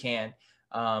 Hopefully he can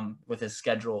with his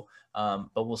schedule.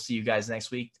 But we'll see you guys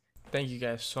next week. Thank you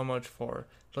guys so much for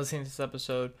listening to this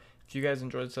episode. If you guys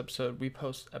enjoyed this episode, we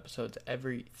post episodes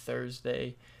every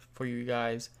Thursday for you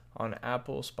guys on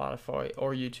Apple, Spotify,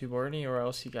 or YouTube, or anywhere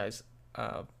else you guys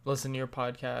listen to your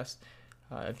podcast.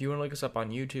 If you want to look us up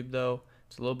on YouTube, though,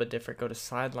 it's a little bit different. Go to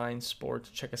Sideline Sports.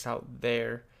 Check us out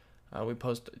there. We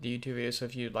post the YouTube videos, so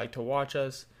if you'd like to watch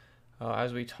us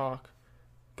as we talk,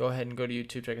 go ahead and go to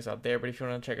YouTube. Check us out there. But if you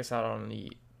want to check us out on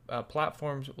the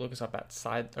platforms, look us up at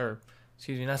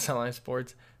not Sideline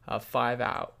Sports, 5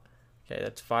 Out. Okay,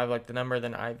 that's 5 like the number,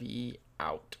 then IVE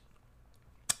out.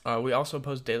 We also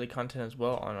post daily content as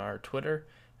well on our Twitter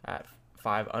at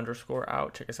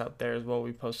 5_out. Check us out there as well.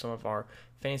 We post some of our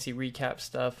fantasy recap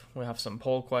stuff. We have some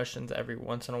poll questions every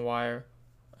once in a while,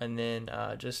 and then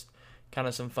just kind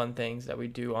of some fun things that we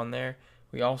do on there.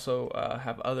 We also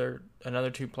have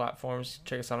another 2 platforms.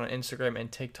 Check us out on Instagram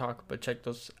and TikTok, but check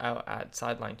those out at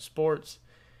Sideline Sports.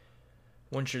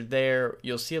 Once you're there,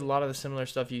 you'll see a lot of the similar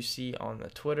stuff you see on the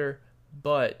Twitter,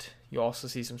 but you'll also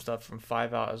see some stuff from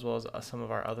 5 Out as well as some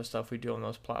of our other stuff we do on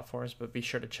those platforms. But be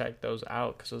sure to check those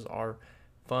out because those are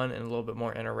fun and a little bit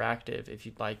more interactive if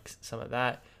you'd like some of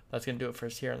that. That's going to do it for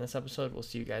us here on this episode. We'll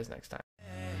see you guys next time.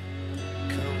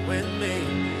 Come with me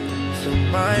to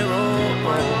my room.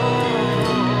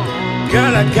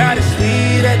 Girl, I got it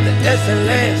sweet at the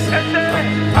SLS.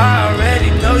 I already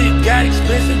know you got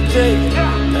expensive taste.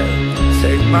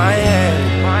 Take my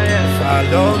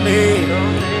hand, follow me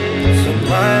to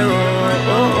my room.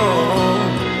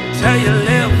 Tell your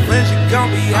little friends you gon'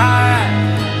 be high.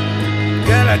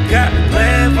 Girl, I got a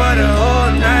plan for the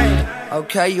whole night.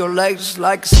 Okay, your legs just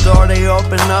like a store, they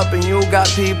open up and you got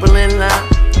people in line.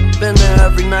 Been there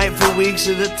every night for weeks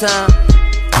at a time.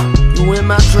 You in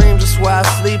my dreams, that's why I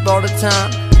sleep all the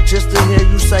time. Just to hear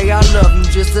you say I love you,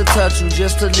 just to touch you,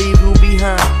 just to leave you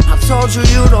behind. I told you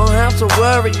you don't have to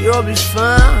worry, you'll be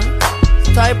fine.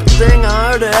 Type of thing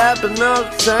I heard it happen all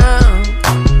the time.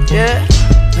 Yeah,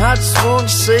 I just wanna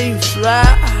see you fly.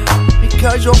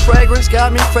 Because your fragrance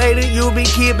got me faded, you be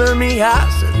keeping me high.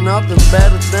 Said nothing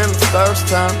better than the first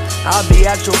time. I'll be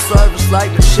at your service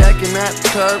like the checking at the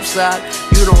curbside.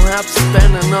 You don't have to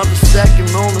spend another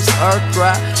second on this earth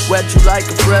ride. Wet you like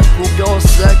a breath, we'll go a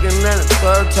second and a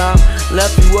third time.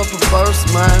 Left you up a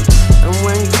first mind. And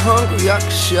when you're hungry, I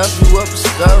can shove you up a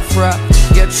stir fry.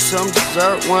 Get you some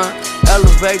dessert wine,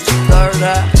 elevate your third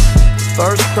eye.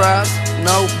 First prize,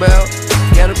 no belt,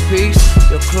 get a piece,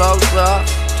 your clothes off.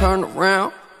 Turn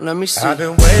around, let me see. I've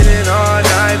been waiting all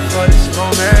night for this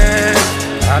moment.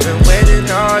 I've been waiting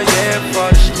all year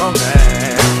for this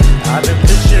moment. I've been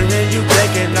picturing you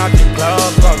taking off your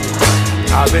clothes for me.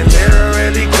 I've been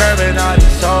literally curving all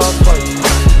these songs for you.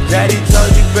 Daddy told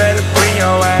you better bring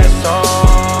your ass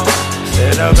on.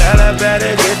 Said I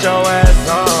better get your ass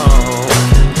on.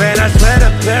 Man, I swear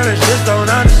the parents just don't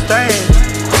understand.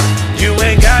 You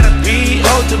ain't gotta be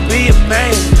old to be a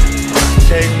man.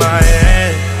 Take my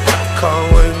hand,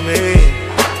 come with me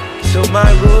to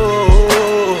my room.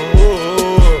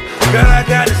 Girl, I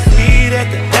got a seat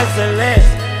at the SLS.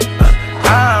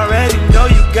 I already know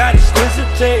you got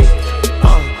expensive taste.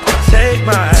 Take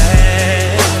my hand.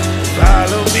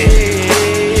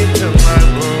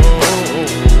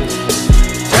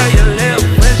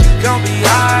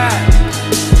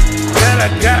 I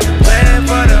got a plan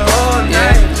for the whole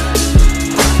night.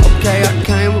 Okay, I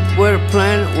came up with a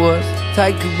plan. It was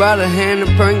take you by the hand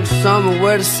and bring you somewhere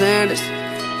where the sand is.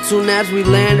 Soon as we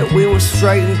landed, we went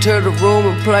straight into the room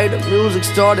and played the music,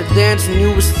 started dancing.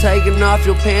 You was taking off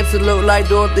your pants, it looked like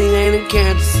Dorothy ain't in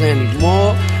Kansas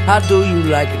anymore. How do you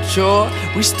like a chore?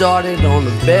 We started on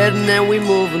the bed and then we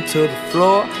moving to the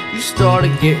floor. You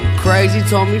started getting crazy,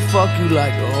 told me fuck you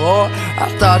like a whore. I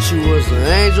thought you was an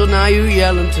angel, now you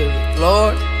yelling to the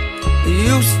Lord.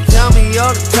 You used to tell me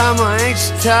all the time I ain't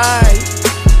your type.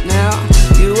 Now,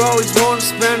 you always wanna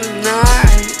spend the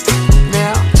night.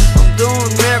 Now, I'm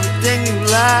doing everything you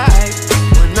like.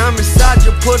 When I'm inside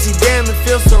your pussy, damn, it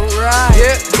feels so right.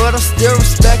 Yeah, but I still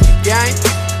respect your game.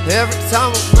 Every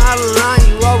time I'm out of line,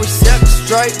 you always set me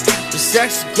straight. The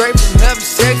sex is great, from heaven's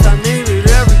sakes, I need it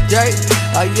every day.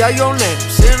 Yeah, your name's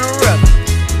Cinderella.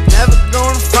 Never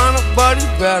gonna find nobody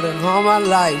better in all my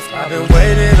life. I've been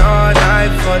waiting all night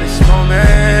for this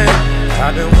moment.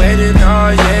 I've been waiting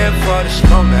all year for this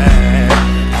moment.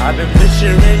 I've been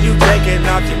picturing you taking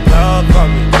off your glove for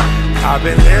me. I've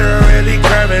been literally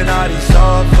curving all these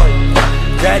songs for you.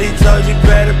 Daddy told you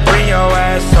better bring your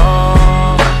ass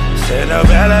home.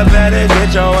 Cinderella better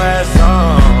get your ass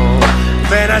home.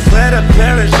 Man, I swear the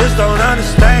parents just don't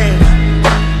understand.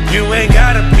 You ain't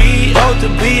gotta be old to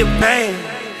be a man.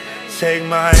 Take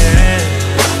my hand,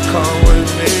 come with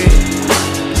me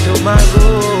to my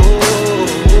room.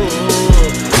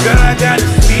 Girl, I got a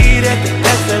speed at the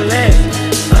SLS.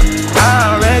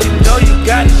 I already know you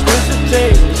got expensive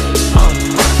taste.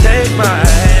 Take my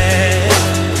hand,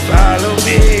 follow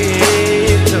me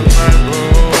to my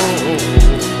room.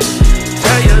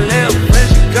 Tell your little friend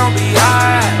she gon' be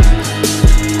alright.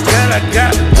 Girl, I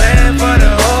got